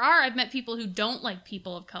 because I've met people who don't like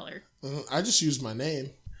people of color. I just use my name.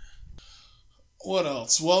 What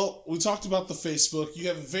else? Well, we talked about the Facebook. You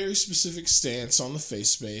have a very specific stance on the face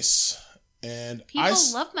space. And people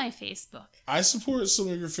love my Facebook. I support some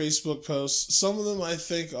of your Facebook posts. Some of them I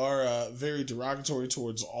think are very derogatory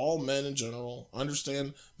towards all men in general.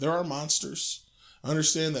 Understand there are monsters.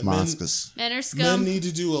 Understand that Men are scum. Men need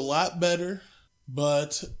to do a lot better.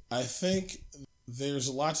 But I think there's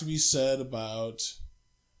a lot to be said about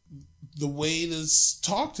the way to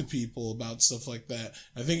talk to people about stuff like that.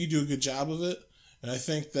 I think you do a good job of it. And I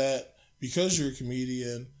think that because you're a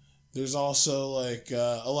comedian, there's also like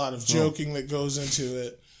a lot of joking that goes into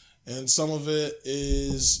it. And some of it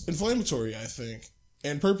is inflammatory, I think,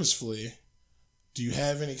 and purposefully. Do you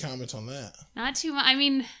have any comment on that? Not too much. I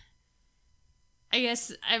mean, I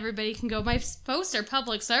guess everybody can go. My posts are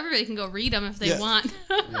public, so everybody can go read them if they want.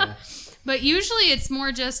 Yeah. But usually it's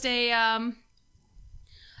more just I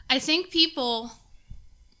think people,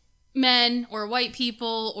 men or white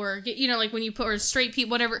people or, like when you put, or straight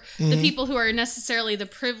people, whatever, the people who are necessarily the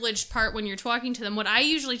privileged part when you're talking to them, what I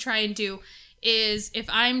usually try and do is if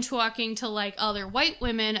I'm talking to like other white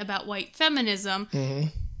women about white feminism,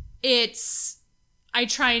 I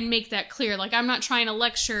try and make that clear. Like, I'm not trying to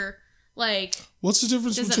lecture, like... What's the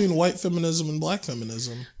difference between white feminism and black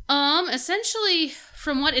feminism? Essentially,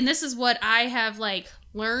 and this is what I have, like,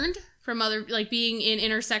 learned from other, like, being in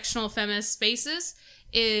intersectional feminist spaces,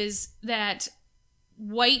 is that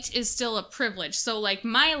white is still a privilege. So, like,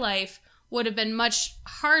 my life would have been much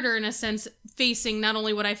harder, in a sense, facing not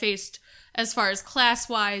only what I faced as far as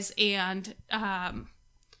class-wise and,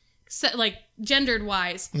 like,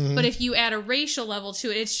 gendered-wise, but if you add a racial level to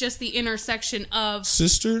it, it's just the intersection of...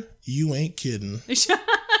 Sister, you ain't kidding.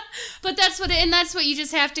 But that's what you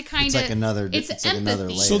just have to kind of... It's like another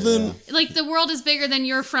layer. So then... Like, the world is bigger than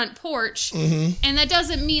your front porch, and that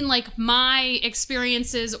doesn't mean, like, my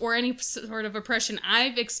experiences or any sort of oppression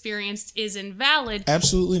I've experienced is invalid.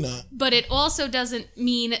 Absolutely not. But it also doesn't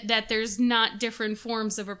mean that there's not different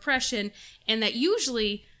forms of oppression, and that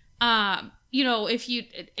usually... if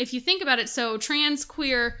you think about it, so trans,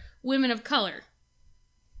 queer, women of color,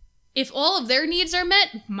 if all of their needs are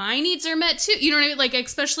met, my needs are met too. You know what I mean? Like,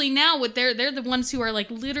 especially now with they're the ones who are like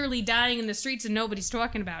literally dying in the streets and nobody's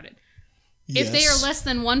talking about it. Yes. If they are less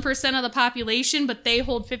than 1% of the population, but they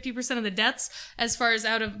hold 50% of the deaths as far as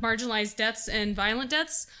out of marginalized deaths and violent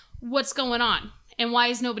deaths, what's going on? And why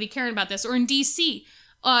is nobody caring about this? Or in DC,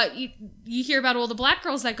 you hear about all the black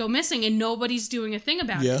girls that go missing and nobody's doing a thing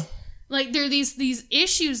about it. Like, there are these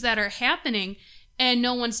issues that are happening and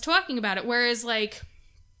no one's talking about it. Whereas, like,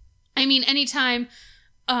 I mean, anytime,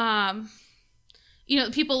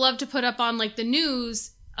 people love to put up on, like, the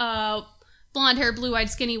news, blonde hair, blue eyed,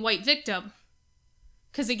 skinny, white victim.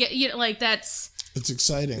 Because like that's it's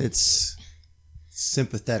exciting. It's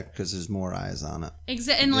sympathetic because there's more eyes on it.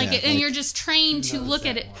 And and you're just trained to look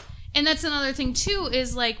at it. And that's another thing too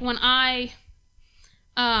is like when I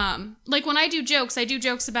do jokes, I do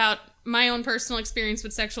jokes about my own personal experience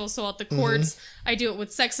with sexual assault, the courts. I do it with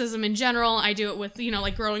sexism in general. I do it with,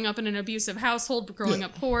 like growing up in an abusive household, but growing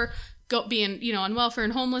up poor, being, on welfare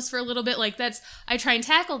and homeless for a little bit. Like I try and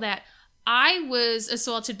tackle that. I was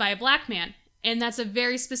assaulted by a black man, and that's a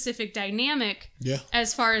very specific dynamic. Yeah.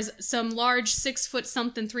 As far as some large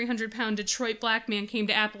 6-foot-something, 300-pound Detroit black man came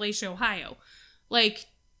to Appalachia, Ohio. Like,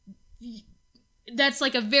 that's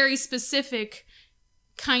like a very specific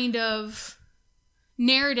kind of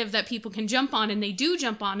narrative that people can jump on, and they do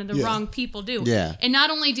jump on, and the wrong people do. Yeah. And not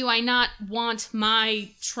only do I not want my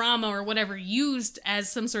trauma or whatever used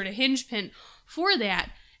as some sort of hinge pin for that,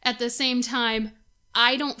 at the same time,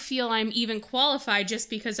 I don't feel I'm even qualified just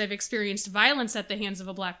because I've experienced violence at the hands of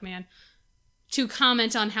a black man to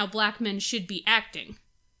comment on how black men should be acting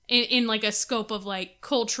in like a scope of like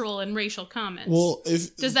cultural and racial comments. Well,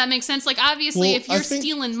 does that make sense? Like, obviously, if you're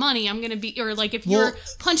stealing money, I'm going to be, or like if you're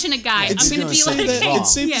punching a guy, I'm going to be like,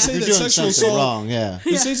 it's safe to say that sexual assault wrong. Yeah.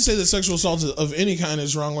 It's safe to say that sexual assault of any kind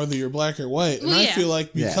is wrong, whether you're black or white. And I feel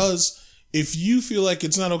like because if you feel like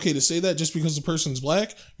it's not okay to say that just because the person's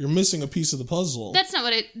black, you're missing a piece of the puzzle. That's not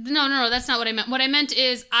what no, that's not what I meant. What I meant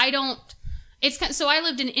is so I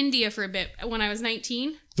lived in India for a bit when I was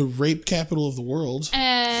 19. The rape capital of the world.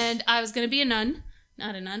 And I was going to be a nun.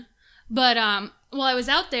 Not a nun. But while I was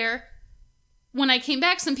out there, when I came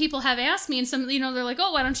back, some people have asked me, and some, they're like,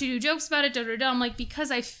 oh, why don't you do jokes about it? Da, da, da. I'm like,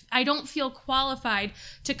 because I don't feel qualified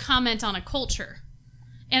to comment on a culture.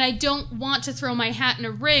 And I don't want to throw my hat in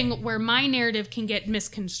a ring where my narrative can get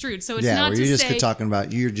misconstrued. So it's not where to you're say... just talking about,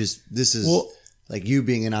 this is... Well, like you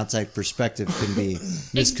being an outside perspective can be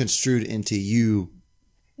misconstrued into you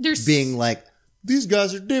being like, these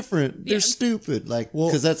guys are different. They're stupid. Like,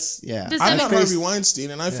 because that's, I'm not Harvey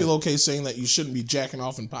Weinstein, and I feel okay saying that you shouldn't be jacking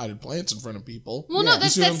off in potted plants in front of people. Well, no,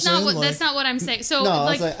 that's not what I'm saying. So,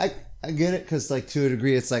 no, I get it, because like to a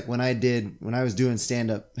degree, it's like when I was doing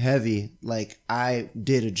stand up heavy, like I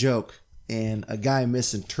did a joke and a guy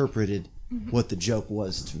misinterpreted what the joke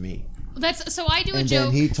was to me. So I do a joke. And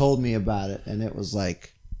then he told me about it, and it was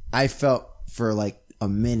like, I felt for like a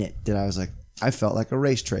minute that I felt like a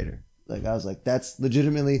race traitor. Like I was like, that's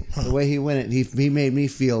legitimately the way he went it. He made me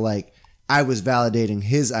feel like I was validating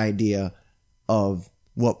his idea of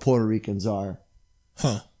what Puerto Ricans are.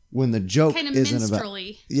 When the joke kind of isn't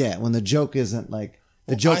minstrelly. when the joke isn't like,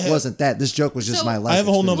 the joke wasn't that. This joke was just my life. I have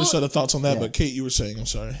a whole nother set of thoughts on that, but Kate, you were saying, I'm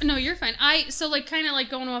sorry. No, you're fine. Kind of like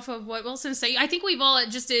going off of what Wilson said, I think we've all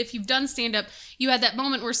just, if you've done stand-up, you had that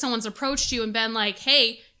moment where someone's approached you and been like,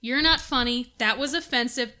 hey, you're not funny. That was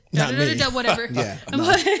offensive. Whatever.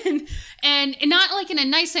 And not like in a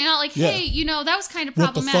nice way, not like, hey, that was kind of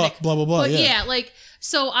problematic. What the fuck, blah, blah, blah. But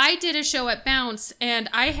so I did a show at Bounce, and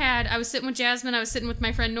I was sitting with Jasmine, I was sitting with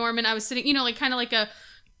my friend Norman, I was sitting, like kind of like a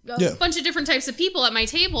bunch of different types of people at my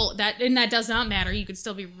table, and that does not matter. You could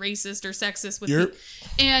still be racist or sexist with me.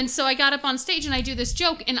 And so I got up on stage and I do this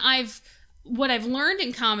joke, and what I've learned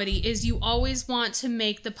in comedy is you always want to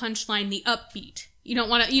make the punchline the upbeat. You don't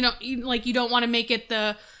want to, you don't want to make it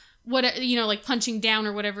the like punching down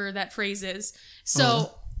or whatever that phrase is.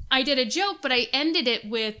 So I did a joke, but I ended it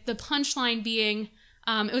with the punchline being,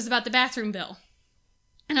 it was about the bathroom bill.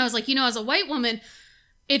 And I was like, as a white woman,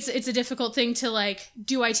 it's a difficult thing to like,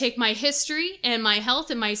 do I take my history and my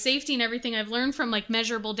health and my safety and everything I've learned from like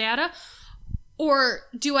measurable data? Or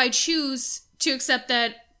do I choose to accept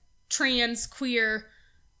that trans, queer,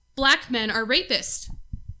 black men are rapists?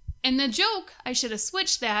 And the joke, I should have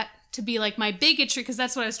switched that to be like my bigotry, because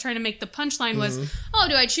that's what I was trying to make the punchline was,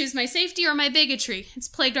 do I choose my safety or my bigotry? It's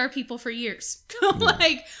plagued our people for years.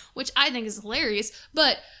 Which I think is hilarious.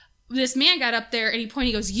 But this man got up there and he pointed,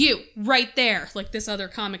 he goes, you, right there. Like this other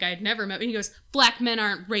comic I had never met. And he goes, black men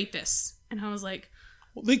aren't rapists. And I was like,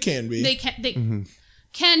 well, they can be. They can be.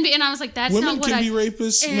 And I was like, that's women not what can be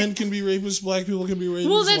rapists, men can be rapists, black people can be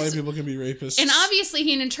rapists, white people can be rapists. And obviously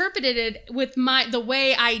he interpreted it with the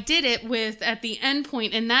way I did it with at the end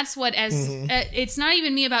point. And that's what it's not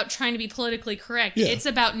even me about trying to be politically correct. Yeah. It's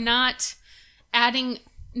about not adding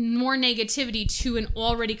more negativity to an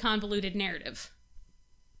already convoluted narrative.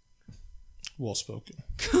 Well spoken.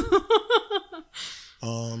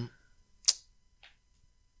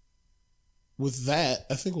 With that,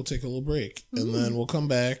 I think we'll take a little break, and then we'll come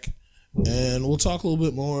back and we'll talk a little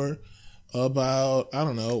bit more about, I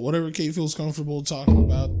don't know, whatever Kate feels comfortable talking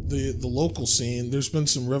about the local scene. There's been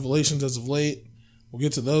some revelations as of late. We'll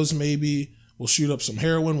get to those maybe. We'll shoot up some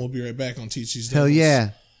heroin. We'll be right back on Teach These Hell Devils. yeah.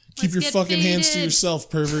 Keep Let's your get fucking hands to faded. yourself,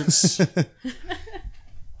 perverts.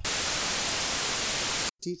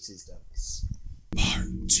 Teach these devils. Part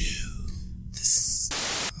 2.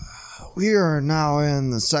 We are now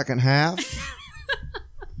in the second half.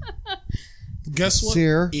 Guess what,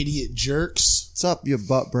 Here. idiot jerks? What's up, you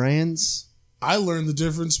butt brains? I learned the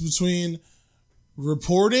difference between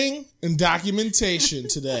reporting and documentation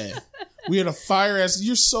today. We had a fire ass.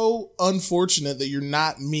 You're so unfortunate that you're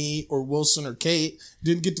not me or Wilson or Kate.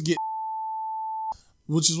 Didn't get to get,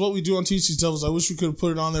 which is what we do on Teach These Devils. I wish we could have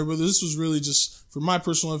put it on there, but this was really just for my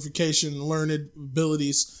personal edification and learned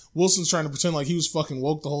abilities. Wilson's trying to pretend like he was fucking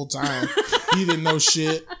woke the whole time. He didn't know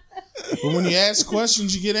shit. But when you ask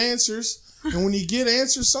questions, you get answers. And when you get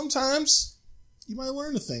answers, sometimes you might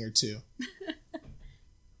learn a thing or two.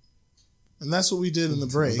 And that's what we did in the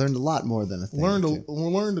break. Learned a lot more than a thing.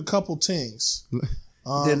 Learned a couple things.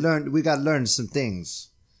 We got to learn some things.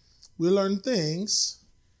 We learned things.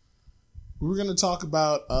 We were going to talk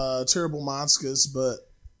about terrible Monskas, but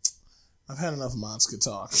I've had enough Monska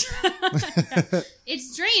talk.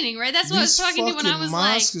 It's draining, right? That's what I was These talking to when I was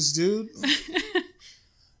like, Monskas, dude.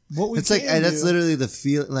 What we It's like, can that's do- literally the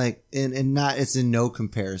feel, like, and not, it's in no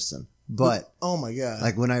comparison. But, oh my God.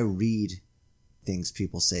 like, when I read things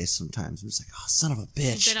people say sometimes, I'm just like, oh, son of a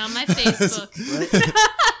bitch. been on my Facebook.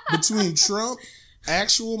 Between Trump,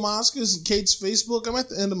 actual Monskas, and Kate's Facebook, I'm at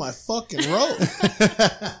the end of my fucking rope.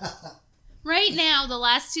 Right now, the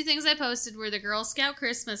last 2 things I posted were the Girl Scout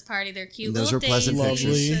Christmas party. They're cute Those little were pleasant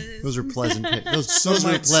daisies. pictures. Those were pleasant Those Some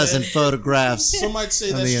were might pleasant say- photographs. Some might say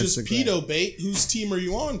On that's the just Instagram. pedo bait. Whose team are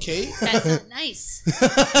you on, Kate? That's not nice.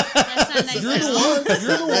 That's not nice You're at the all. one.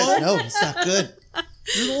 You're the one. No, it's not good.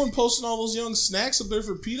 You're the one posting all those young snacks up there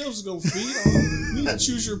for pedos to go feed on. You need to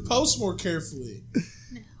choose your posts more carefully.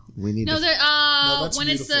 We need No, to... that's when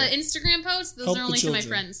it's the Instagram posts, those Help are the only to my children.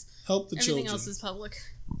 friends. Help the Everything children. else is public.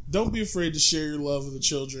 Don't be afraid to share your love with the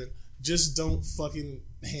children. Just don't fucking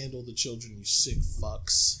handle the children, you sick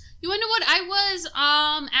fucks. You wonder what I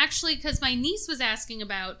was actually, because my niece was asking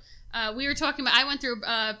about. We were talking about. I went through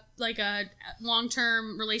like a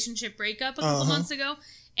long-term relationship breakup a couple months ago,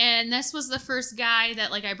 and this was the first guy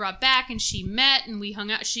that like I brought back, and she met, and we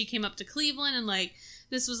hung out. She came up to Cleveland, and like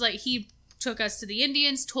this was like he took us to the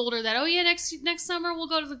Indians, told her that next summer we'll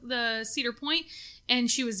go to the Cedar Point, and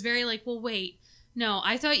she was very like, well, wait, no,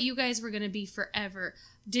 I thought you guys were gonna be forever.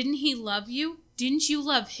 Didn't he love you? Didn't you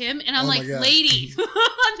love him? And I'm Oh my like, God. lady,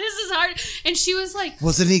 this is hard. And she was like,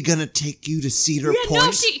 Wasn't he going to take you to Cedar yeah, Point?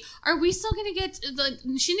 no, are we still going to get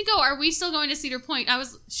she didn't go, are we still going to Cedar Point?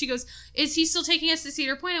 She goes, is he still taking us to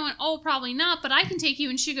Cedar Point? I went, oh, probably not, but I can take you.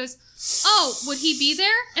 And she goes, oh, would he be there?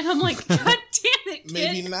 And I'm like, God damn it, kid.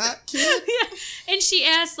 Maybe not, kid. Yeah. And she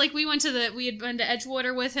asked, like, we had been to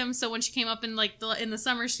Edgewater with him, so when she came up in like in the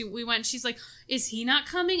summer, we went, she's like, is he not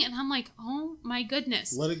coming? And I'm like, oh my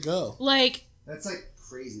goodness. Let it go. Like, That's like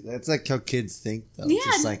crazy. That's like how kids think, though. Yeah.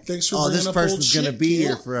 Just like, Thanks for oh, bringing this up person's old going to shit, be kid.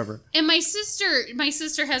 here forever. and my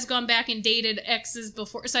sister has gone back and dated exes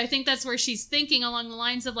before, so I think that's where she's thinking along the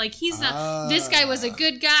lines of like, he's not. This guy was a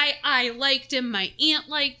good guy. I liked him. My aunt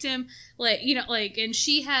liked him. Like, you know, like, and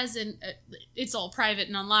she has it's all private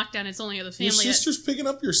and on lockdown. It's only the family. Your sister's picking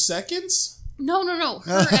up your seconds? No,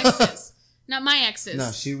 her exes, not my exes.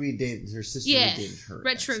 No, she redated her sister. Yeah, Redated her.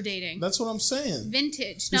 retro exes. dating, That's what I'm saying.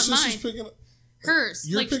 vintage, Your not mine. sister's picking up. Hers.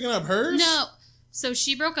 You're like, picking up hers? No. So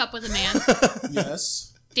she broke up with a man,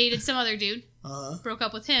 Yes. dated some other dude, Uh-huh. broke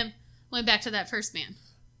up with him, went back to that first man.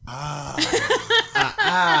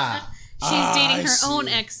 She's dating her own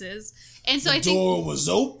exes. And so I think Door was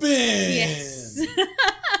open. yes.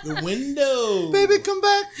 The window. Baby, come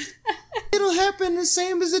back. It'll happen the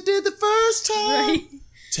same as it did the first time. Right.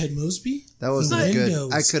 Ted Mosby? That wasn't The good. window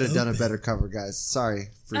I was could have done a open. better cover, guys. Sorry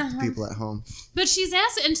for the people at home. But she's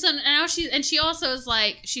asked, and so now she also is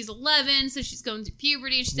like, she's 11, so she's going through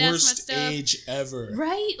puberty, and she's asking about Worst stuff. age ever.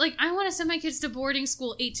 Right? Like, I want to send my kids to boarding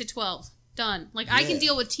school 8 to 12. Done. Like, I can Yeah.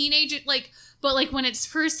 deal with teenage, like, but like when it's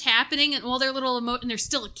first happening and all their little and they're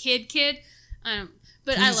still a kid.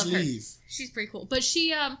 But I Please love her. leave. She's pretty cool. But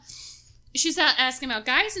she's out asking about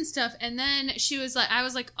guys and stuff, and then she was like, I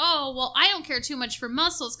was like, oh, well, I don't care too much for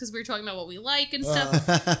muscles because we were talking about what we like and stuff.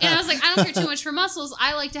 And I was like, I don't care too much for muscles.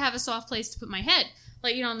 I like to have a soft place to put my head,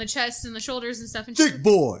 like, you know, on the chest and the shoulders and stuff. And she's Big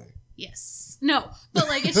boy. yes, no, but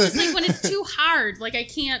like it's just like when it's too hard, like I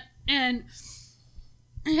can't.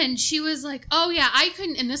 And she was like, oh yeah, I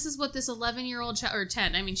couldn't. And this is what this 11-year-old child, or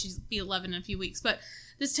 10, I mean, she's be 11 in a few weeks, but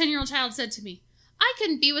this 10-year-old child said to me, I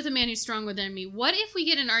couldn't be with a man who's stronger than me. What if we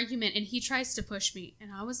get in an argument and he tries to push me?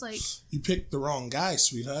 And I was like... You picked the wrong guy,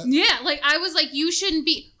 sweetheart. Yeah, like, I was like, you shouldn't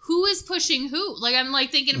be... Who is pushing who? Like, I'm,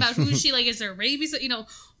 like, thinking about who is she, like, is there babies? You know,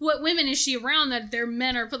 what women is she around that their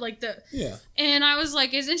men are put, like, the... Yeah. And I was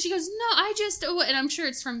like, and she goes, no, I just... And I'm sure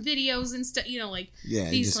it's from videos and stuff, you know, like,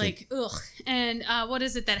 these, like, ugh. And what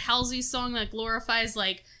is it, that Halsey song that glorifies,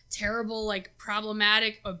 like... terrible, like,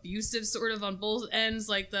 problematic, abusive sort of on both ends,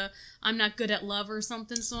 like the I'm not good at love or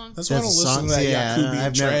something song. That's why I don't listen to that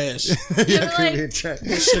Yakubian trash. Yakubian trash.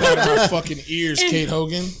 That shit out of my fucking ears, Kate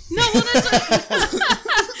Hogan. No, well, that's what,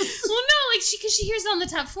 well, no, like, because she hears it on the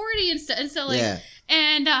top 40 and stuff, and so, like,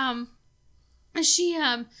 and she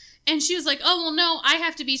was like, oh, well, no, I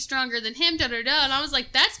have to be stronger than him, da-da-da, and I was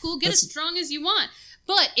like, that's cool, get as strong as you want,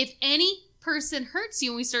 but if any person hurts you,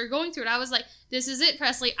 and we started going through it, I was like, this is it,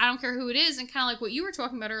 Presley, I don't care who it is, and kind of like what you were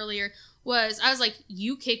talking about earlier, I was like,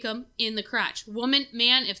 you kick them in the crotch. Woman,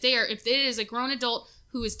 man, if it is a grown adult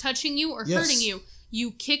who is touching you or hurting you,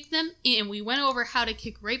 you kick them in. And we went over how to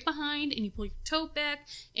kick right behind, and you pull your toe back,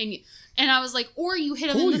 and I was like, or you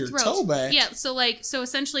hit them in the throat. Pull your toe back? Yeah, so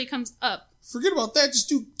essentially it comes up. Forget about that. Just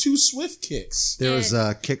do 2 swift kicks. There was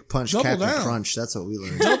kick, punch, Captain Crunch. That's what we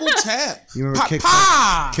learned. Double tap. You remember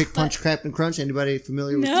kick, punch, Captain Crunch? Anybody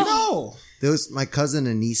familiar with that? No. There was my cousin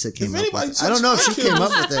Anissa came up with it. I don't know if she came up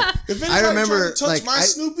with it. If anybody tried to touch my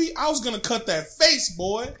Snoopy, I was going to cut that face,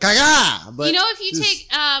 boy. Gaga! But you know, if you take...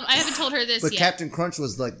 I haven't told her this yet. But Captain Crunch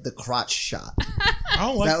was like the crotch shot. I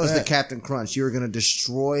don't like that. That was the Captain Crunch. You were going to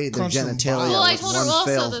destroy the genitalia. Well, I told her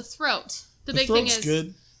also the throat. The big thing is...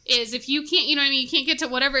 good. Is if you can't, you know what I mean, you can't get to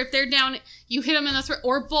whatever, if they're down, you hit them in the throat,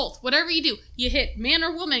 or both, whatever you do, you hit man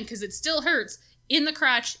or woman, because it still hurts, in the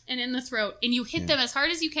crotch and in the throat, and you hit them as hard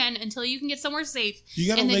as you can until you can get somewhere safe. You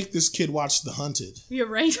gotta make this kid watch The Hunted. You're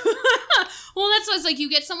right. Well, that's what it's like, you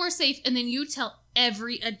get somewhere safe, and then you tell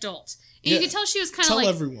every adult. And you could tell she was kind of like,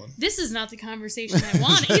 everyone. This is not the conversation I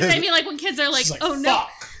wanted. You know what I mean? Like when kids are like, oh no.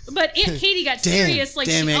 Fuck. But Aunt Katie got serious. Like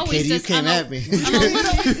damn, she Aunt always Katie, does. You came at me. I'm a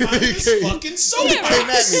little. You fucking so You came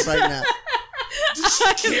at me right now. Did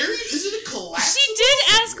she carry? Is it a collapse? She did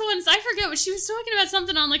ask once. I forget what she was talking about.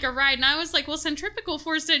 Something on like a ride, and I was like, "Well, centripetal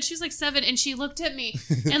force did." She's like 7, and she looked at me,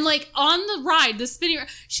 and like on the ride, the spinning ride,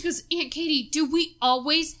 she goes, "Aunt Katie, do we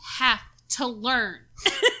always have to learn?"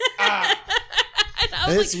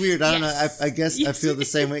 It's like, weird. I don't know. I guess I feel the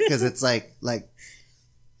same way because it's like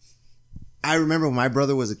I remember when my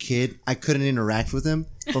brother was a kid, I couldn't interact with him,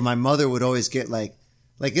 but my mother would always get like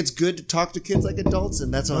it's good to talk to kids like adults,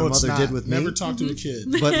 and that's what my mother did with me. Never talk to a kid.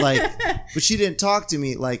 But she didn't talk to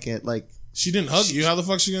me like she didn't hug you. How the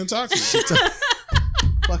fuck is she gonna talk to you?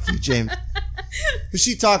 Fuck you, James. But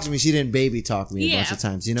she talked to me. She didn't baby talk me a bunch of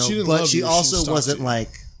times, you know. But she also wasn't like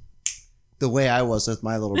the way I was with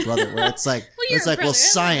my little brother, where it's like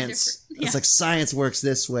science. It's like science works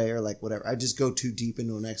this way, or like whatever. I just go too deep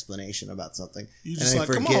into an explanation about something, you just and I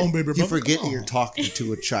forget. Come on, baby, you forget that you're talking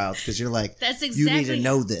to a child because you're like, that's exactly. You need to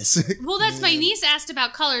know this. Well, that's my niece asked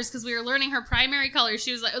about colors because we were learning her primary colors.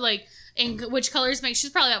 She was like. And which colors make? She's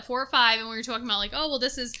probably about 4 or 5, and we were talking about like, oh well,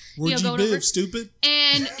 this is going over stupid.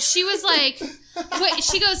 And she was like, wait,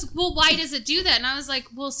 she goes, well, why does it do that? And I was like,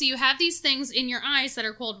 well, so you have these things in your eyes that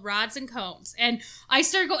are called rods and cones. And I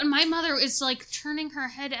started going, and my mother is like turning her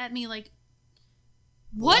head at me like,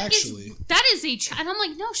 what is that? Is a child? And I'm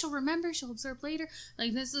like, no, she'll remember, she'll observe later.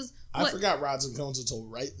 Like this is. I forgot rods and cones until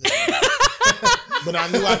right then, but I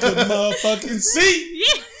knew I couldn't motherfucking see.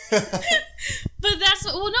 Yeah. But that's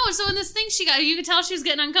no. So in this thing, you could tell she was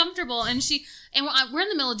getting uncomfortable, and we're in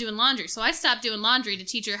the middle of doing laundry, so I stopped doing laundry to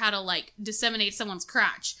teach her how to like disseminate someone's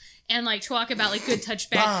crotch and like talk about like good touch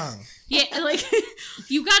back. Yeah, like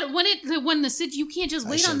you got it when you can't just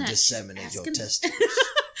wait on that. Disseminate your testicles.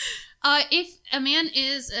 If a man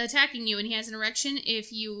is attacking you and he has an erection,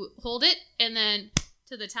 if you hold it and then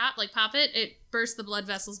to the top, like pop it, it bursts the blood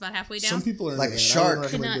vessels about halfway down. Some people are like a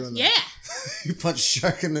shark. Yeah. You punch a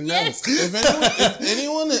shark in the nose. If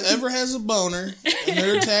anyone that ever has a boner and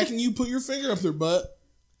they're attacking you, put your finger up their butt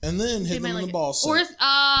and then hit them in the ball sack. Or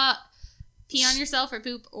pee on yourself or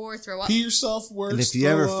poop or throw up. Pee yourself, worse. And if you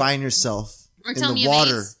ever find yourself in the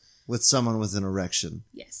water with someone with an erection,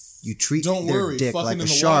 you treat their dick like a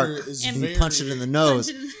shark and you punch it in the nose,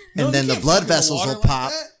 and then the blood vessels will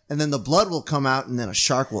pop. And then the blood will come out, and then a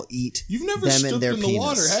shark will eat You've never them stripped and their in penis. The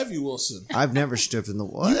water, have you, Wilson? I've never stripped in the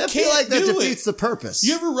water. I feel like that defeats the purpose.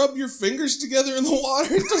 You ever rub your fingers together in the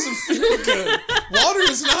water? It doesn't feel good. Water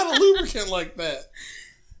is not a lubricant like that.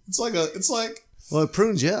 It's like. Well, it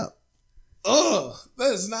prunes you up. Ugh,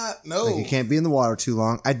 that is not, no. Like you can't be in the water too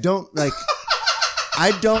long. I don't, like,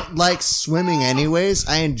 I don't like swimming anyways.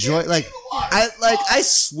 I enjoy I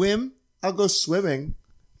swim. I'll go swimming,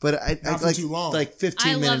 but I Not for like too long. like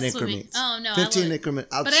 15 I love minute swimming. increments. Oh no, 15 increment.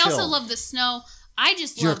 I'll but chill. I also love the snow. I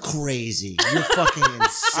just You're love crazy. You're fucking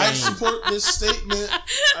I insane. support this statement.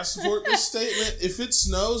 If it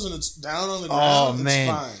snows and it's down on the Oh ground, man,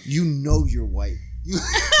 it's fine. you know you're white.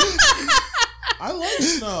 I like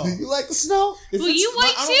snow. You like the snow? If Well, it's- you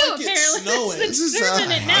white I too, don't like it apparently. snowing. It's This is, determinate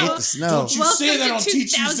I hate now. the snow. Don't you say that Welcome on to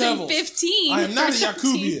Teach These Devils. 2015. I am not a or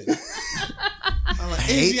something. Yakubian. I'm an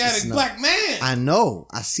hate the Asiatic snow. black man. I know.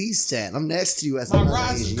 I see that. I'm next to you as My another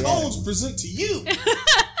rise and Asiatic. cones present to you.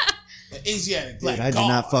 An Asiatic black Dude, I do god.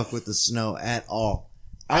 not fuck with the snow at all.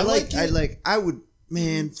 I I like. like I would.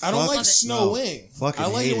 Man, I don't fuck like snow. snowing. Fucking I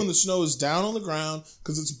like hate it when the snow is down on the ground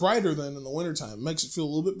because it's brighter than in the wintertime. It makes it feel a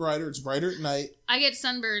little bit brighter. It's brighter at night. I get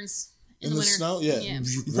sunburns in the winter. snow. Yeah. Yeah.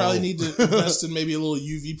 You probably need to invest in maybe a little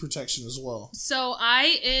UV protection as well. So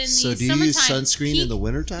in the So do you summertime, use sunscreen in the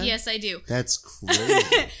wintertime? Yes, I do. That's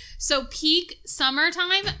crazy. So peak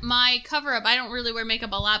summertime, my cover up. I don't really wear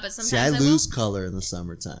makeup a lot, but sometimes See, I will. lose color in the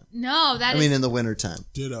summertime. No, I mean, in the wintertime.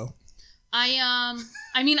 Ditto. I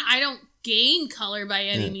mean, I don't gain color by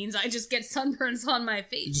any means. I just get sunburns on my You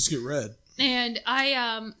face. just get red. And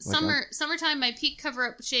I summertime, my peak cover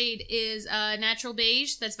up shade is natural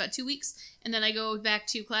beige. That's about 2 weeks, and then I go back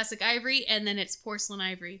to classic ivory, and then it's porcelain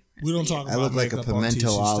ivory. We don't talk about I look like a makeup on pimento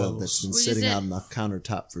TC's olive Devils. that's been What is sitting it? out on the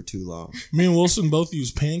countertop for too long. Me and Wilson both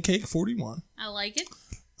use Pancake 41. I like it.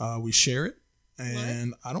 We share it,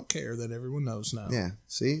 and I don't care that everyone knows now. Yeah,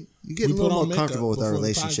 see? You get We a put little on more makeup comfortable with our before the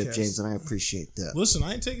relationship, podcast. James, and I appreciate that. Listen,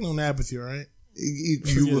 I ain't taking no nap with you, all right? You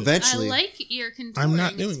Forget it. eventually. I like your contouring. I'm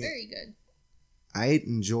not doing it's it. very good. I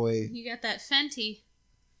enjoy You got that Fenty.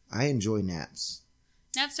 naps.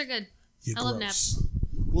 Naps are good. You I love gross.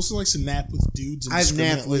 Wilson likes to nap with dudes. I've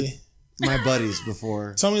napped with indiscriminately. my buddies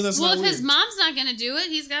before. Tell me that's Well, not if weird. his mom's not gonna do it,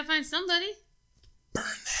 he's gotta find somebody.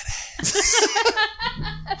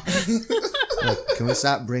 Look, can we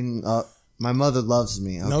stop bringing up? My mother loves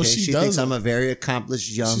me. Okay? No, she thinks doesn't. I'm a very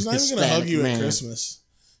accomplished young She's not even Hispanic going to hug you man. at Christmas.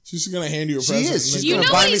 She's just going to hand you a She present. is. and She's then You gonna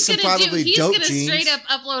know buy what me he's some gonna do? probably He's dope gonna jeans. straight up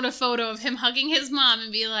upload a photo of him hugging his mom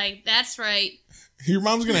and be like, "That's right." Your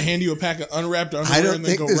mom's going to hand you a pack of unwrapped underwear I don't and then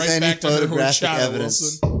think go there's right any back to her photographic child, evidence.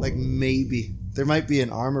 Wilson. Like maybe there might be an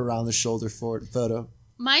arm around the shoulder for it photo.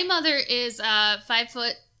 My mother is 5'1".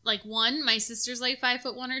 My sister's like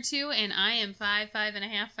 5'1" or 2, and I am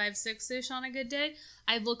 5'5.5", 5'6" on a good day.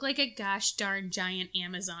 I look like a gosh darn giant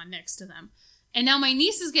Amazon next to them. And now my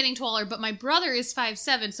niece is getting taller, but my brother is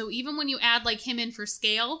 5'7", so even when you add like him in for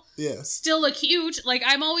scale, Yeah. still look huge. Like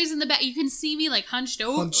I'm always in the back. You can see me like hunched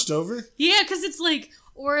over. Hunched over? Yeah, because it's like,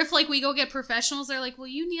 or if like we go get professionals, they're like, "Well,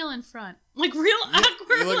 you kneel in front," like real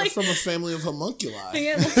awkward. You're like, Like, from a family of homunculi.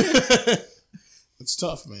 yeah, like- It's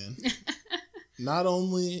tough, man. Not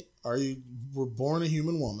only were born a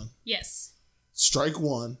human woman, yes. strike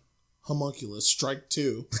one, homunculus, strike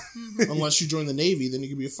two. Unless you join the Navy, then you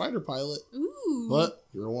can be a fighter pilot. Ooh. But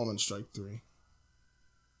you're a woman, strike three.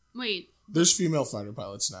 Wait. There's female fighter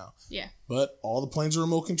pilots now. Yeah. But all the planes are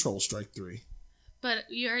remote control, strike three. But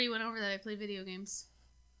you already went over that. I play video games.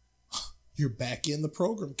 You're back in the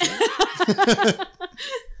program, kid.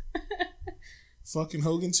 Fucking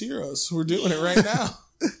Hogan's Heroes. We're doing it right now.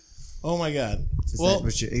 Oh my God. Is Well, that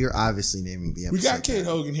what you're obviously naming the episode. we got Kate that.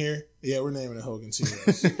 Hogan here. Yeah, we're naming it Hogan's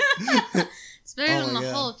Heroes. It's better Oh than my the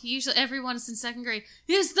God. Hulk. Usually everyone's in second grade.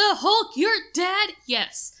 Is the Hulk your dad?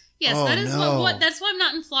 Yes. Yes, Oh, that is no. what that's why I'm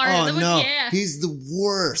not in Florida. Oh That was- no, yeah. he's the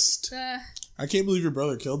worst. I can't believe your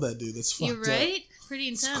brother killed that dude. That's fucked You're right? Pretty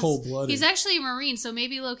intense. cold-blooded. He's actually a Marine, so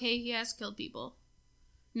maybe okay, he has killed people.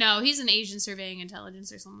 No, he's an Asian surveying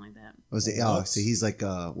intelligence or something like that. Was it? What? Oh, so he's like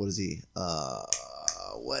what is he?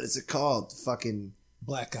 What is it called? Fucking up.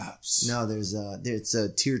 Black Ops. no. It's a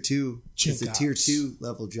tier 2. It's a Chink tier ops. 2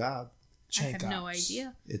 level job. I have Chank no ops.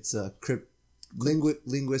 idea. It's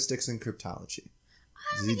linguistics and cryptology.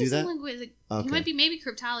 I Does think he do it's that? linguistic. Okay. He might be maybe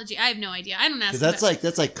cryptology. I have no idea. I don't ask. 'Cause that's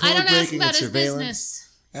about, like I code don't ask breaking about and his surveillance. business.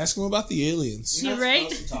 Ask him about the aliens. You're right.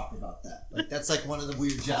 to talk about that. Like that's like one of the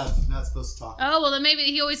weird jobs you're not supposed to talk about. Oh well, then maybe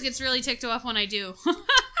he always gets really ticked off when I do.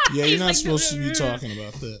 Yeah, He's you're not like, supposed to be talking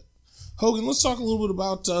about that. Hogan, let's talk a little bit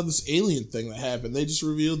about this alien thing that happened. They just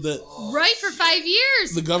revealed that Right for 5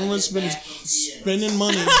 years. the government's been spending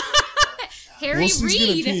money. Harry Wilson's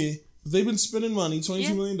gonna Reid. pee. They've been spending money, $22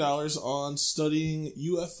 Yeah. million on studying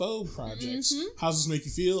UFO projects. Mm-hmm. How does this make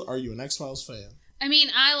you feel? Are you an X-Files fan? I mean,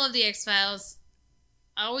 I love the X-Files.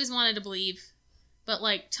 I always wanted to believe. But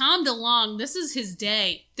like Tom DeLonge, this is his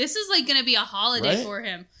day. This is like going to be a holiday Right? for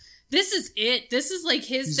him. This is it. This is like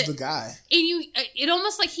his. He's the guy. And it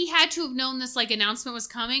almost like he had to have known this like announcement was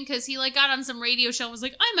coming because he like got on some radio show and was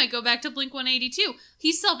like, I might go back to Blink-182.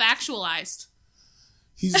 He's self-actualized.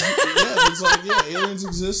 It's like, aliens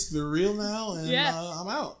exist. They're real now, and I'm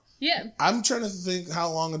out. Yeah. I'm trying to think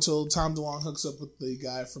how long until Tom DeLonge hooks up with the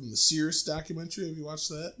guy from the Sears documentary. Have you watched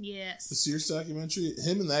that? Yes. The Sears documentary?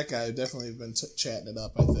 Him and that guy definitely have been chatting it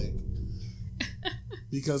up, I think.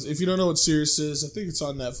 Because if you don't know what Sears is, I think it's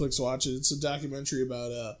on Netflix. Watch it. It's a documentary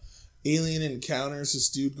about alien encounters. This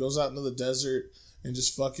dude goes out into the desert and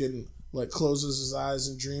just fucking like closes his eyes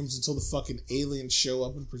and dreams until the fucking aliens show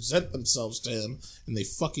up and present themselves to him, and they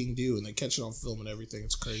fucking do, and they catch it on film and everything.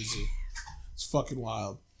 It's crazy. It's fucking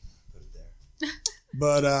wild.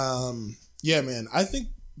 But yeah, man, I think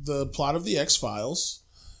the plot of the X-Files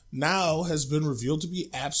now has been revealed to be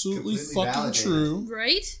absolutely Completely fucking validated. true.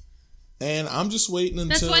 Right? And I'm just waiting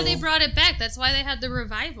until... That's why they brought it back. That's why they had the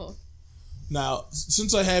revival. Now,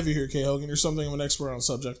 since I have you here, Kay Hogan, you're something of an expert on the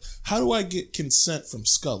subject. How do I get consent from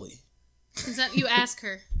Scully? Consent, you ask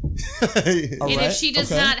her. All And right, if she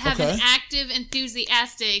does okay, not have okay. an active,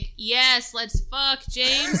 enthusiastic, yes, let's fuck,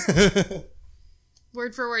 James.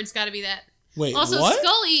 Word for word's got to be that. Wait, Also, what?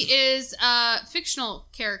 Scully is a fictional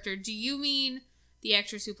character. Do you mean the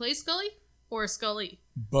actress who plays Scully or Scully?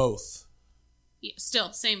 Both. Yeah,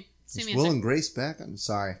 still, same Is answer. Will and Grace back? I'm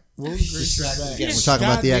sorry. Will and Grace is back. We're talking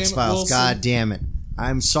about the God damn it, X-Files. Wilson. God damn it.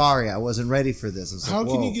 I'm sorry. I wasn't ready for this. I was How like,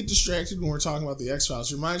 can whoa. you get distracted when we're talking about the X-Files?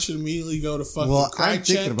 Your mind should immediately go to fucking Well, cry I'm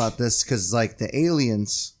check. thinking about this because, like, the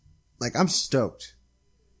aliens, like, I'm stoked.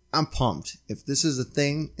 I'm pumped. If this is a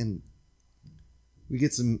thing and we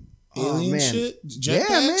get some alien man. shit. Yeah,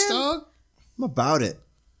 Jetpacks, man. dog. I'm about it.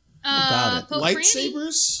 about it. Pope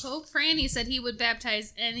Lightsabers? Pope Franny said he would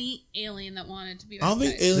baptize any alien that wanted to be I don't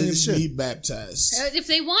baptized. think aliens They should. need baptized. If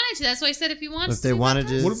they wanted to, that's why I said if he wants If to. they be wanted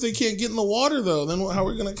baptized. to- What if they can't get in the water though? Then how are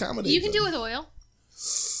we going to accommodate? You can them? do it with oil.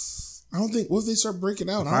 I don't think. What if they start breaking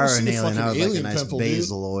out? If I I don't were see an the alien, fucking I would like a alien nice pimple,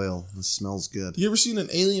 basil oil. It smells good. dude. You ever seen an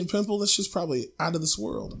alien pimple? That's just probably out of this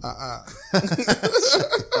world.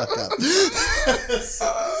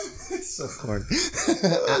 So corny.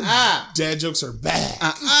 Dad jokes are bad.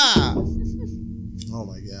 Oh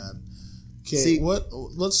my god. Okay, See- what?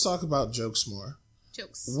 Let's talk about jokes more.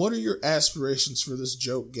 Jokes. What are your aspirations for this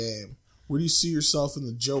joke game? Where do you see yourself in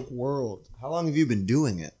the joke world? How long have you been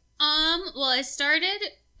doing it? Well, I started,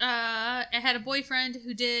 I had a boyfriend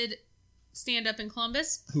who did stand up in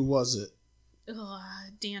Columbus. Who was it?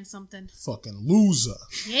 Dan something. Fucking loser.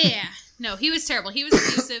 Yeah. No, he was terrible. He was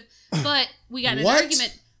abusive, but we got in an What?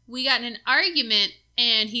 argument. We got in an argument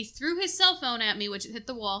and he threw his cell phone at me, which hit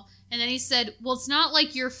the wall. And then he said, well, it's not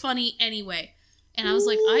like you're funny anyway. And I was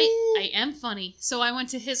like, I am funny. So I went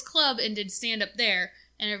to his club and did stand up there.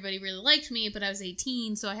 And everybody really liked me, but I was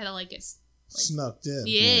 18, so I had to like get Snucked in.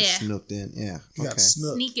 yeah, Snooked in. Yeah. You got Okay.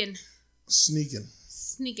 snooked. sneaking.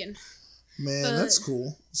 Sneaking. Man, But that's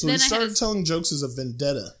cool. So then he I had started a- telling jokes as a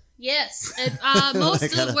vendetta. Yes, and, most That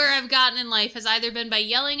kinda- of where I've gotten in life has either been by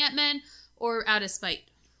yelling at men or out of spite,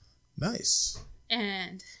 Nice.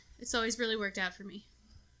 and it's always really worked out for me.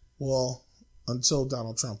 Well, until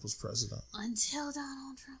Donald Trump was president. Until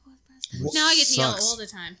Donald Trump was president. What Now I get to yell sucks. all the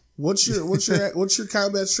time. What's your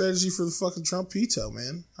combat strategy for the fucking Trumpito,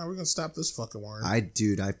 man? How are we gonna stop this fucking war? I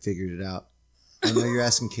figured it out. I know you're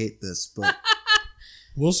asking Kate this, but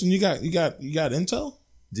Wilson, you got intel?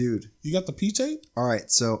 dude, You got the P tape? all right.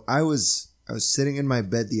 So I was sitting in my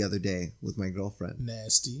bed the other day with my girlfriend,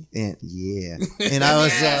 Nasty. and and I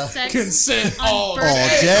was Sex Consent all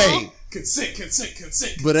day.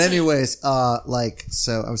 Consent. But anyways,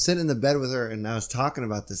 so I was sitting in the bed with her, and I was talking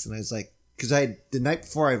about this, and I was like, because the night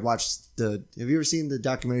before I'd watched have you ever seen the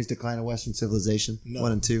documentaries Decline of Western Civilization? No.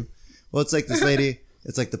 1 and 2? Well, it's like this lady,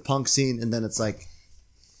 it's like the punk scene, and then it's like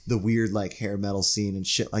the weird like hair metal scene and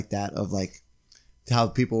shit like that of like how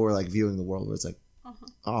people were like viewing the world, where it's like,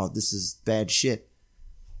 oh, this is bad shit.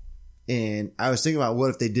 And I was thinking about what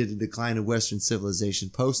if they did a Decline of Western Civilization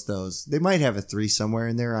post those. They might have a 3 somewhere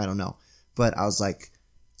in there. I don't know. But I was like,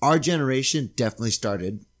 our generation definitely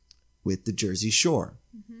started with the Jersey Shore.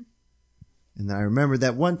 Mm-hmm. And then I remember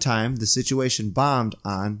that one time the situation bombed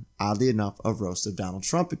on, oddly enough, a roast of Donald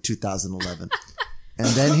Trump in 2011. And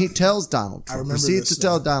then he tells Donald Trump, remember proceeds this to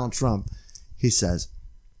tell now. Donald Trump, he says,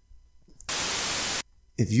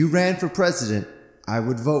 if you ran for president, I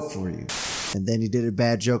would vote for you. And then he did a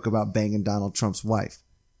bad joke about banging Donald Trump's wife.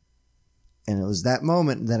 And it was that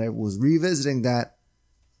moment that I was revisiting that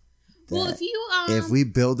Well, if you if we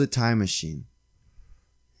build a time machine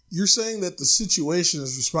You're saying that the situation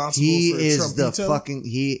is responsible He for a is Trump the veto?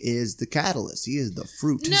 he is the catalyst. He is the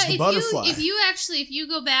fruit. No, the butterfly. if you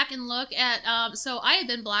go back and look at, so I have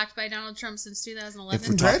been blocked by Donald Trump since 2011. If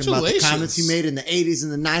we're talking about the Congratulations. comments he made in the 80s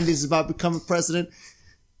and the 90s about becoming president,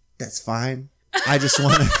 that's fine. I just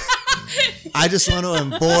want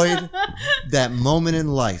to avoid that moment in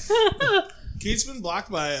life. Kate's been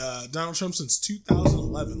blocked by Donald Trump since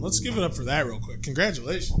 2011. Let's give it up for that real quick.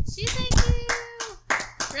 Congratulations. Gee, thank you.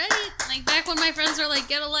 Right? Like back when my friends were like,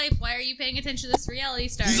 "Get a life. Why are you paying attention to this reality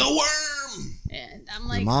star?" He's a worm. And I'm The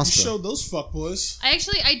like, You monster. showed those fuckboys.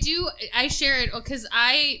 I share it because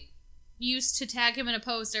I used to tag him in a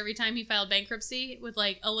post every time he filed bankruptcy with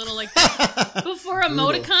like a little like before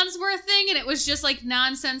emoticons were a thing, and it was just like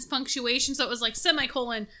nonsense punctuation, so it was like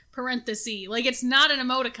semicolon parenthesis, like it's not an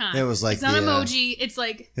emoticon. It was like it's not the, emoji. It's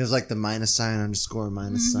like It was like the minus sign underscore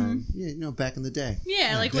minus sign. Yeah, you know, back in the day.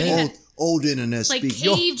 like when you had Old internet like speak.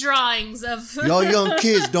 cave drawings of Y'all young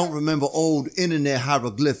kids don't remember old internet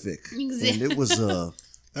hieroglyphic. Exactly. And it was That's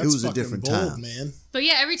a fucking different bold, time. man. But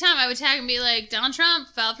yeah, every time I would tag and be like, Donald Trump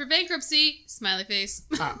filed for bankruptcy, smiley face.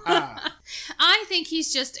 I think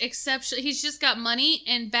he's just exceptional. He's just got money,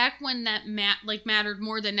 and back when that mattered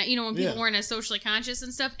more than, you know, when people Yeah. weren't as socially conscious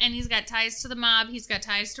and stuff, and he's got ties to the mob, he's got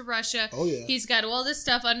ties to Russia. Oh, yeah. He's got all this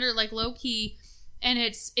stuff under like low key, and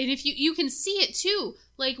if you can see it too.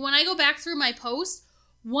 Like when I go back through my post,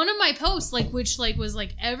 one of my posts which was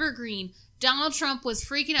like evergreen. Donald Trump was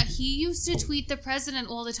freaking out. He used to tweet the president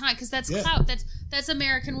all the time because that's Yeah. clout. That's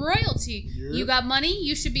American royalty. You got money.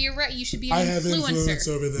 You should be you should be an I have influencer. influence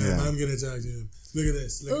over them. Yeah. I'm gonna talk to him. Look at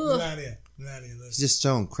this. Look, Melania, He's listen. just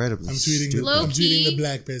so incredibly I'm tweeting. stupid. Low I'm key. tweeting the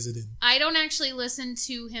black president. I don't actually listen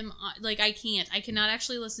to him. I can't. I cannot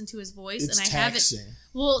actually listen to his voice, It's and I taxing. haven't.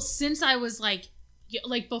 Well, since I was like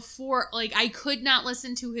before, like I could not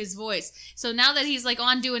listen to his voice. So now that he's like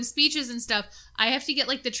on doing speeches and stuff, I have to get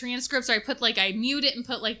like the transcripts, or I mute it and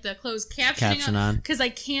put like the closed Caption captioning on. because I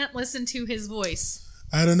can't listen to his voice.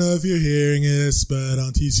 I don't know if you're hearing us, but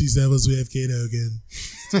on TC's Devils we have Kate Hogan.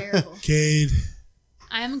 It's terrible. Kate,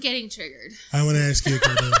 I am getting triggered. I want to ask you a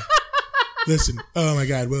question. Listen, oh my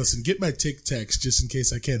God, Wilson, get my Tic Tacs just in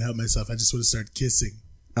case I can't help myself. I just want to start kissing.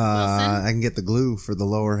 I can get the glue for the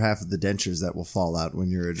lower half of the dentures that will fall out when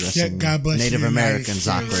you're addressing God bless Native you, Americans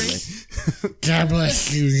United awkwardly. God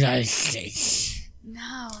bless you, United States.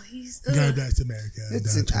 No, he's. God bless America.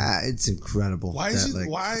 It's incredible. Why is that,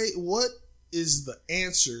 it? What is the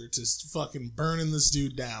answer to fucking burning this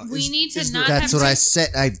dude down? We need to not That's have what re- I said.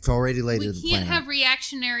 I've already laid We the can't plan. have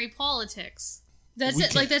reactionary politics. That's We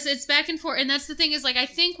it. Like can't. it's back and forth, and that's the thing is like I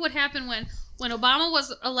think what happened when Obama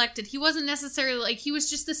was elected, he wasn't necessarily like he was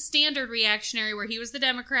just the standard reactionary where he was the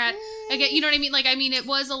Democrat. Again, you know what I mean? Like I mean, it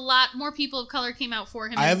was a lot more people of color came out for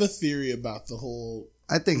him. I have a theory about the whole.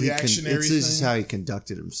 I think reactionary this is thing. how he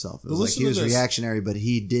conducted himself. It But was like listen he to was this. reactionary, but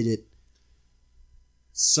he did it.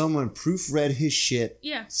 Someone proofread his shit.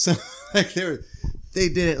 Yeah. So like they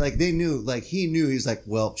did it like they knew. Like he knew. He's like,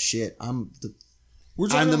 well, shit. I'm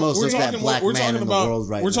the most looked at black man in the world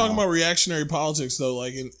right now. We're talking about reactionary politics, though.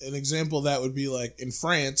 Like an example of that would be like in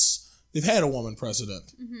France, they've had a woman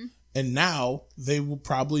president, and now they will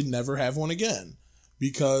probably never have one again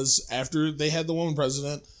because after they had the woman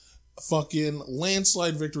president, fucking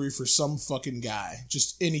landslide victory for some fucking guy,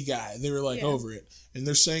 just any guy. They were like over it, and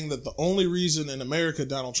they're saying that the only reason in America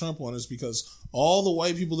Donald Trump won is because all the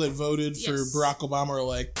white people that voted for Yes. Barack Obama are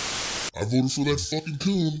like, I voted for that fucking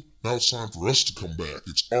coon. Now it's time for us to come back.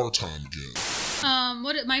 It's our time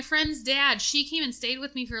again. My friend's dad, she came and stayed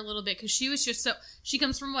with me for a little bit because she was just she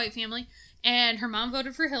comes from a white family, and her mom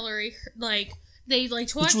voted for Hillary. Like they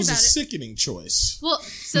talked which was a about it. sickening choice. Well,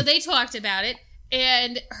 so they talked about it,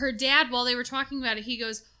 and her dad, while they were talking about it, he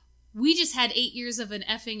goes, "We just had 8 years of an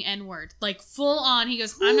effing N-word, like full on." He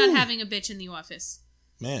goes, "I'm not having a bitch in the office."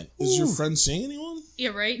 Man, is your friend seeing anyone? Yeah,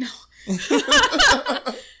 right. No,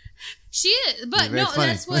 she is, but Very no, funny.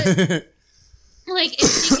 that's what. Like,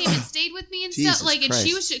 if she came and stayed with me and Jesus stuff, like, and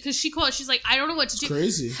she Christ. was because she called, she's like, "I don't know what to do.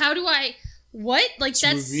 Crazy. How do I? What? Like It's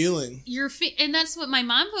that's revealing. and that's what my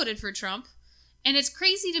mom voted for Trump." And it's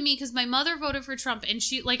crazy to me because my mother voted for Trump, and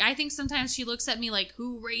she I think sometimes she looks at me like,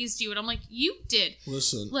 "Who raised you?" And I'm like, "You did."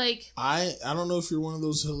 Listen, Like, I don't know if you're one of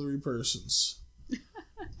those Hillary persons.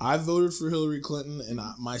 I voted for Hillary Clinton, and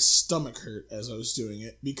my stomach hurt as I was doing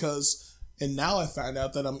it and now I find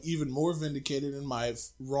out that I'm even more vindicated in my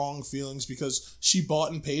wrong feelings because she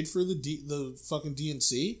bought and paid for the fucking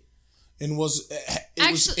DNC, and was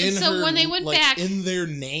Actually, in so her, when they went like, back- in their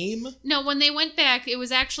name. no, when they went back, it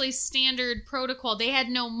was actually standard protocol. They had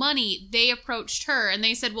no money. They approached her, and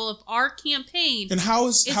they said, "Well, if our campaign," And how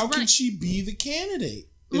It's can right. she be the candidate?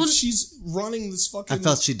 if she's running this fucking... I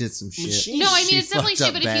felt she did some shit. machine. No, I mean, She it's definitely fucked shit,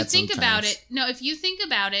 up but if you bad think about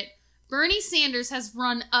sometimes. it, Bernie Sanders has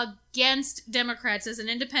run against Democrats as an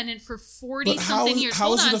independent for 40-something years. How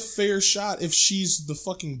Hold is on. it a fair shot if she's the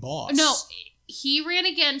fucking boss? No, he ran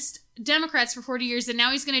against Democrats for 40 years, and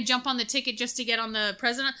now he's going to jump on the ticket just to get on the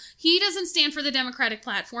president. He doesn't stand for the Democratic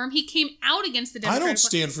platform. He came out against the I Democratic don't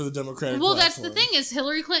stand for the Democratic Well, platform. that's the thing is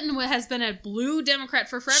Hillary Clinton has been a blue Democrat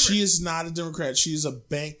for forever. She is not a Democrat. She is a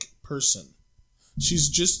bank person. She's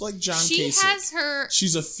just like John Kasich.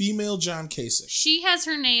 She's a female John Kasich. She has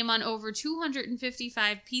her name on over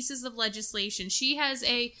 255 pieces of legislation.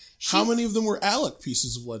 How many of them were ALEC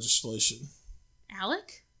pieces of legislation?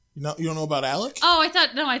 ALEC? You don't know about ALEC? Oh, I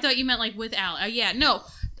thought you meant like with ALEC. Yeah, no.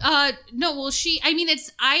 No, well,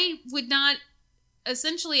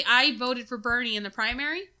 I voted for Bernie in the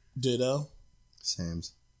primary, Ditto. Same.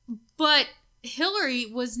 but Hillary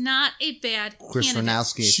was not a bad Chris candidate.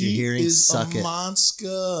 Warnowski, if She you're hearing, is suck a it.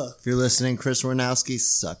 monska. If you're listening, Chris Warnowski,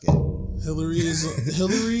 suck it.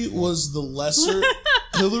 Hillary was the lesser.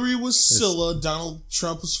 Hillary was Scylla. Donald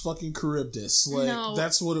Trump was fucking Charybdis. No.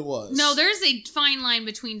 That's what it was. No, there's a fine line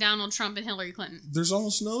between Donald Trump and Hillary Clinton. There's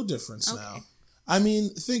almost no difference Okay. now. I mean,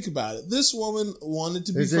 think about it. This woman wanted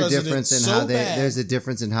to There's be a president difference in so how they. bad. There's a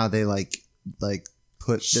difference in how they like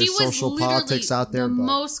put She their was social literally politics out there. the but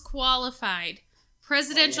most qualified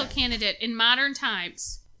presidential candidate in modern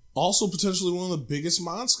times. Also, potentially one of the biggest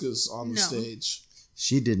monskas on the No. stage.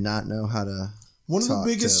 she did not know how to. One of the talk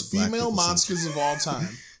biggest to black female people monskas of all time.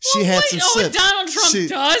 She had some and slips. Donald Trump She-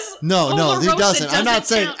 does? No, Oh, he Rosa doesn't. I'm not doesn't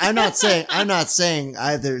saying. count. I'm not saying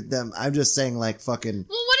either of them. I'm just saying like fucking.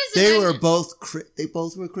 Well, what is it? They then? were both. They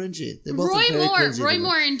both were cringy. They both were Roy very Moore, cringy to Roy me.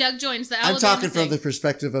 Moore, and Doug Jones. The I'm Alabama talking from thing. the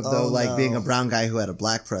perspective of Oh, like no. being a brown guy who had a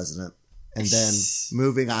black president, and then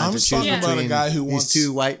moving on I'm to choose talking about between a guy who these wants-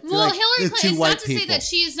 two white. Well, like, Hillary the Clinton. two It's white not to say people. that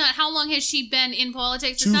she is not. How long has she been in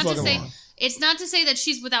politics? It's Too not to fucking say. long. It's not to say that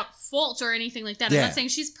she's without fault or anything like that. Yeah. I'm not saying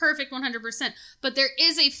she's perfect 100%, but there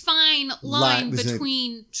is a fine line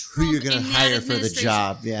between who Trump you're going and to that hire for the administration.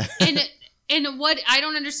 job. Yeah. And what I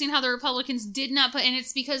don't understand how the Republicans did not put, and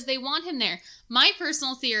it's because they want him there. My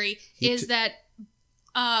personal theory is that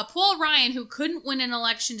Paul Ryan, who couldn't win an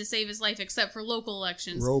election to save his life except for local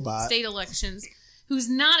elections, Robot. state elections, who's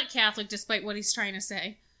not a Catholic despite what he's trying to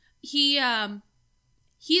say, he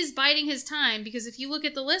is biding his time because if you look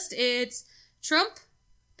at the list, it's Trump,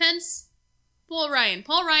 Pence, Paul Ryan.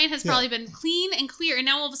 Paul Ryan has probably been clean and clear, and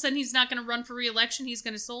now all of a sudden he's not going to run for re-election. He's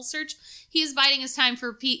going to soul search. He is biding his time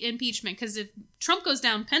for impeachment because if Trump goes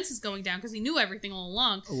down, Pence is going down because he knew everything all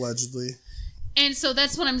along. Allegedly. And so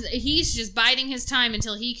that's what he's just biding his time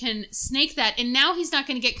until he can snake that. And now he's not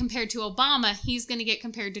going to get compared to Obama. He's going to get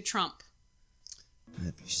compared to Trump.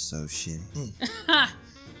 That'd be so shitty.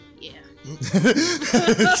 Yeah.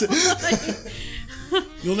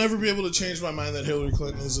 You'll never be able to change my mind that Hillary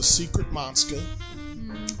Clinton is a secret monska.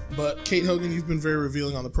 But Kate Hogan, you've been very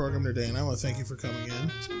revealing on the program today, and I want to thank you for coming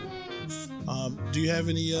in. Do you have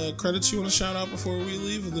any credits you want to shout out before we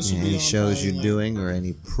leave? Or this will be Any on shows probably, you're doing or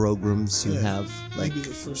any programs you have? Like, maybe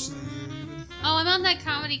the first of the year. Even. Oh, I'm on that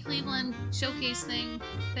Comedy Cleveland showcase thing.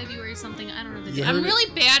 February something. I don't know the You date. heard I'm it?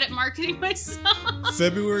 really bad at marketing myself.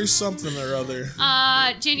 February something or other.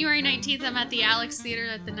 January 19th, I'm at the Alex Theater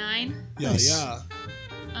at the 9. Yeah, Nice. yeah.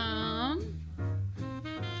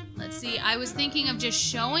 Let's see. I was thinking of just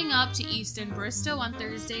showing up to Easton Bristow on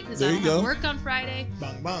Thursday because I There don't you have go. work on Friday.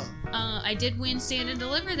 Bang, bang. I did win Stand and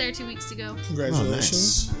Deliver there 2 weeks ago.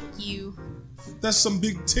 Congratulations. Thank you. That's some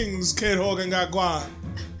big things Kate Hogan got going.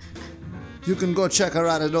 you can go check her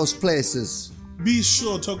out at those places. Be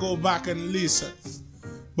sure to go back and listen.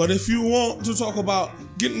 But if you want to talk about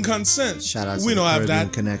getting consent, Shout out to we the don't have Caribbean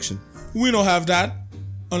that. Connection. We don't have that.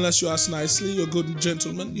 Unless you ask nicely, you're a good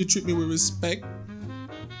gentleman. You treat me with respect.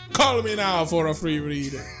 Call me now for a free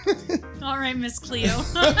reading. All right, Miss Cleo.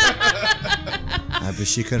 I bet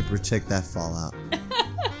she couldn't protect that fallout.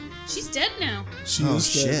 She's dead now. She Oh,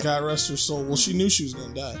 was dead. shit. God rest her soul. Well, she knew she was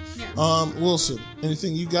gonna die. Yeah. Wilson,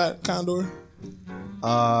 anything you got, Condor?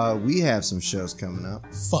 We have some shows coming up.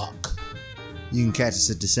 Fuck. You can catch us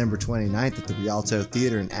at December 29th at the Rialto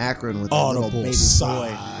Theater in Akron with our little Audible baby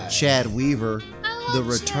side. boy, Chad Weaver. I The love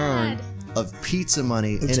return Chad. of Pizza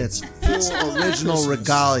Money in its full original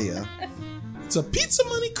regalia. It's a Pizza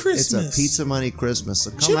Money It's Christmas. a Pizza Money Christmas,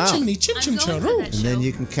 so come Chim out. chimney, chim I'm chim going for charo. that And then show.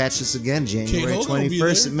 you can catch us again January Hogan will be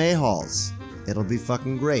 21st there. at Mayhall's. It'll be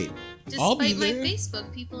fucking great. I'll be Despite my there.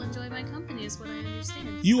 Facebook, people enjoy my company, is what I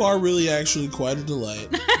understand. You are really actually quite a delight.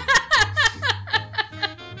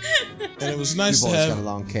 And it was nice We've to always have. got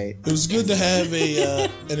along, Kate. It was good to have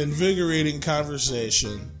an invigorating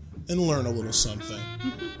conversation and learn a little something.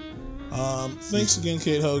 Thanks again,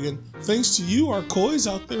 Kate Hogan. Thanks to you, our coys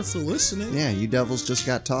out there, for listening. Yeah, you devils just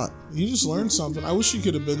got taught. You just learned something. I wish you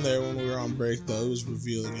could have been there when we were on break, though. It was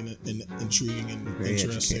revealing and intriguing and Very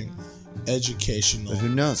interesting. Educational. But who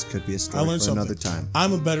knows? Could be a I story for learned something. another time.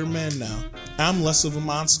 I'm a better man now. I'm less of a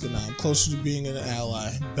monster now. I'm closer to being an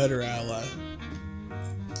ally. Better ally.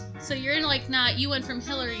 So you're like not. You went from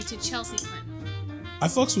Hillary to Chelsea Clinton. I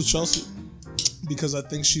fucks with Chelsea because I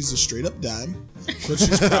think she's a straight up dime, but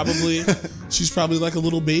she's probably like a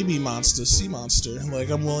little baby monster, sea monster. Like,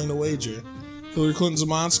 I'm willing to wager. Hillary Clinton's a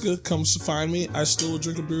monster, comes to find me. I still would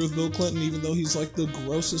drink a beer with Bill Clinton, even though he's like the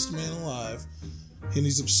grossest man alive, and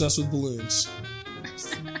he's obsessed with balloons.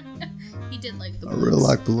 He did like the I really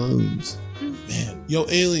like balloons. Man, yo,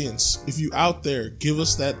 aliens, if you out there, give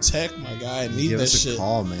us that tech, my guy. I need Give that us a shit.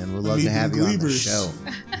 call, man. We'd I love need to have them you on the Gleebers. show.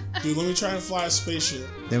 Dude, let me try and fly a spaceship.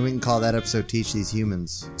 Then we can call that episode Teach These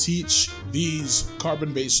Humans. Teach these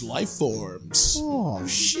carbon-based life forms. Oh,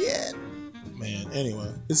 shit. Man,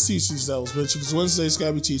 anyway, it's Teach These Devils, bitch. If it's Wednesday, it's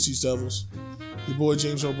gotta be Teach These Devils. Your boy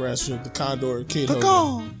James O'Brasford, the Condor, Kate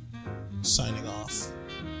Hogan, signing off.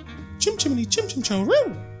 Chim chimney, chim chim chim,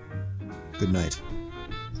 roo! Good night.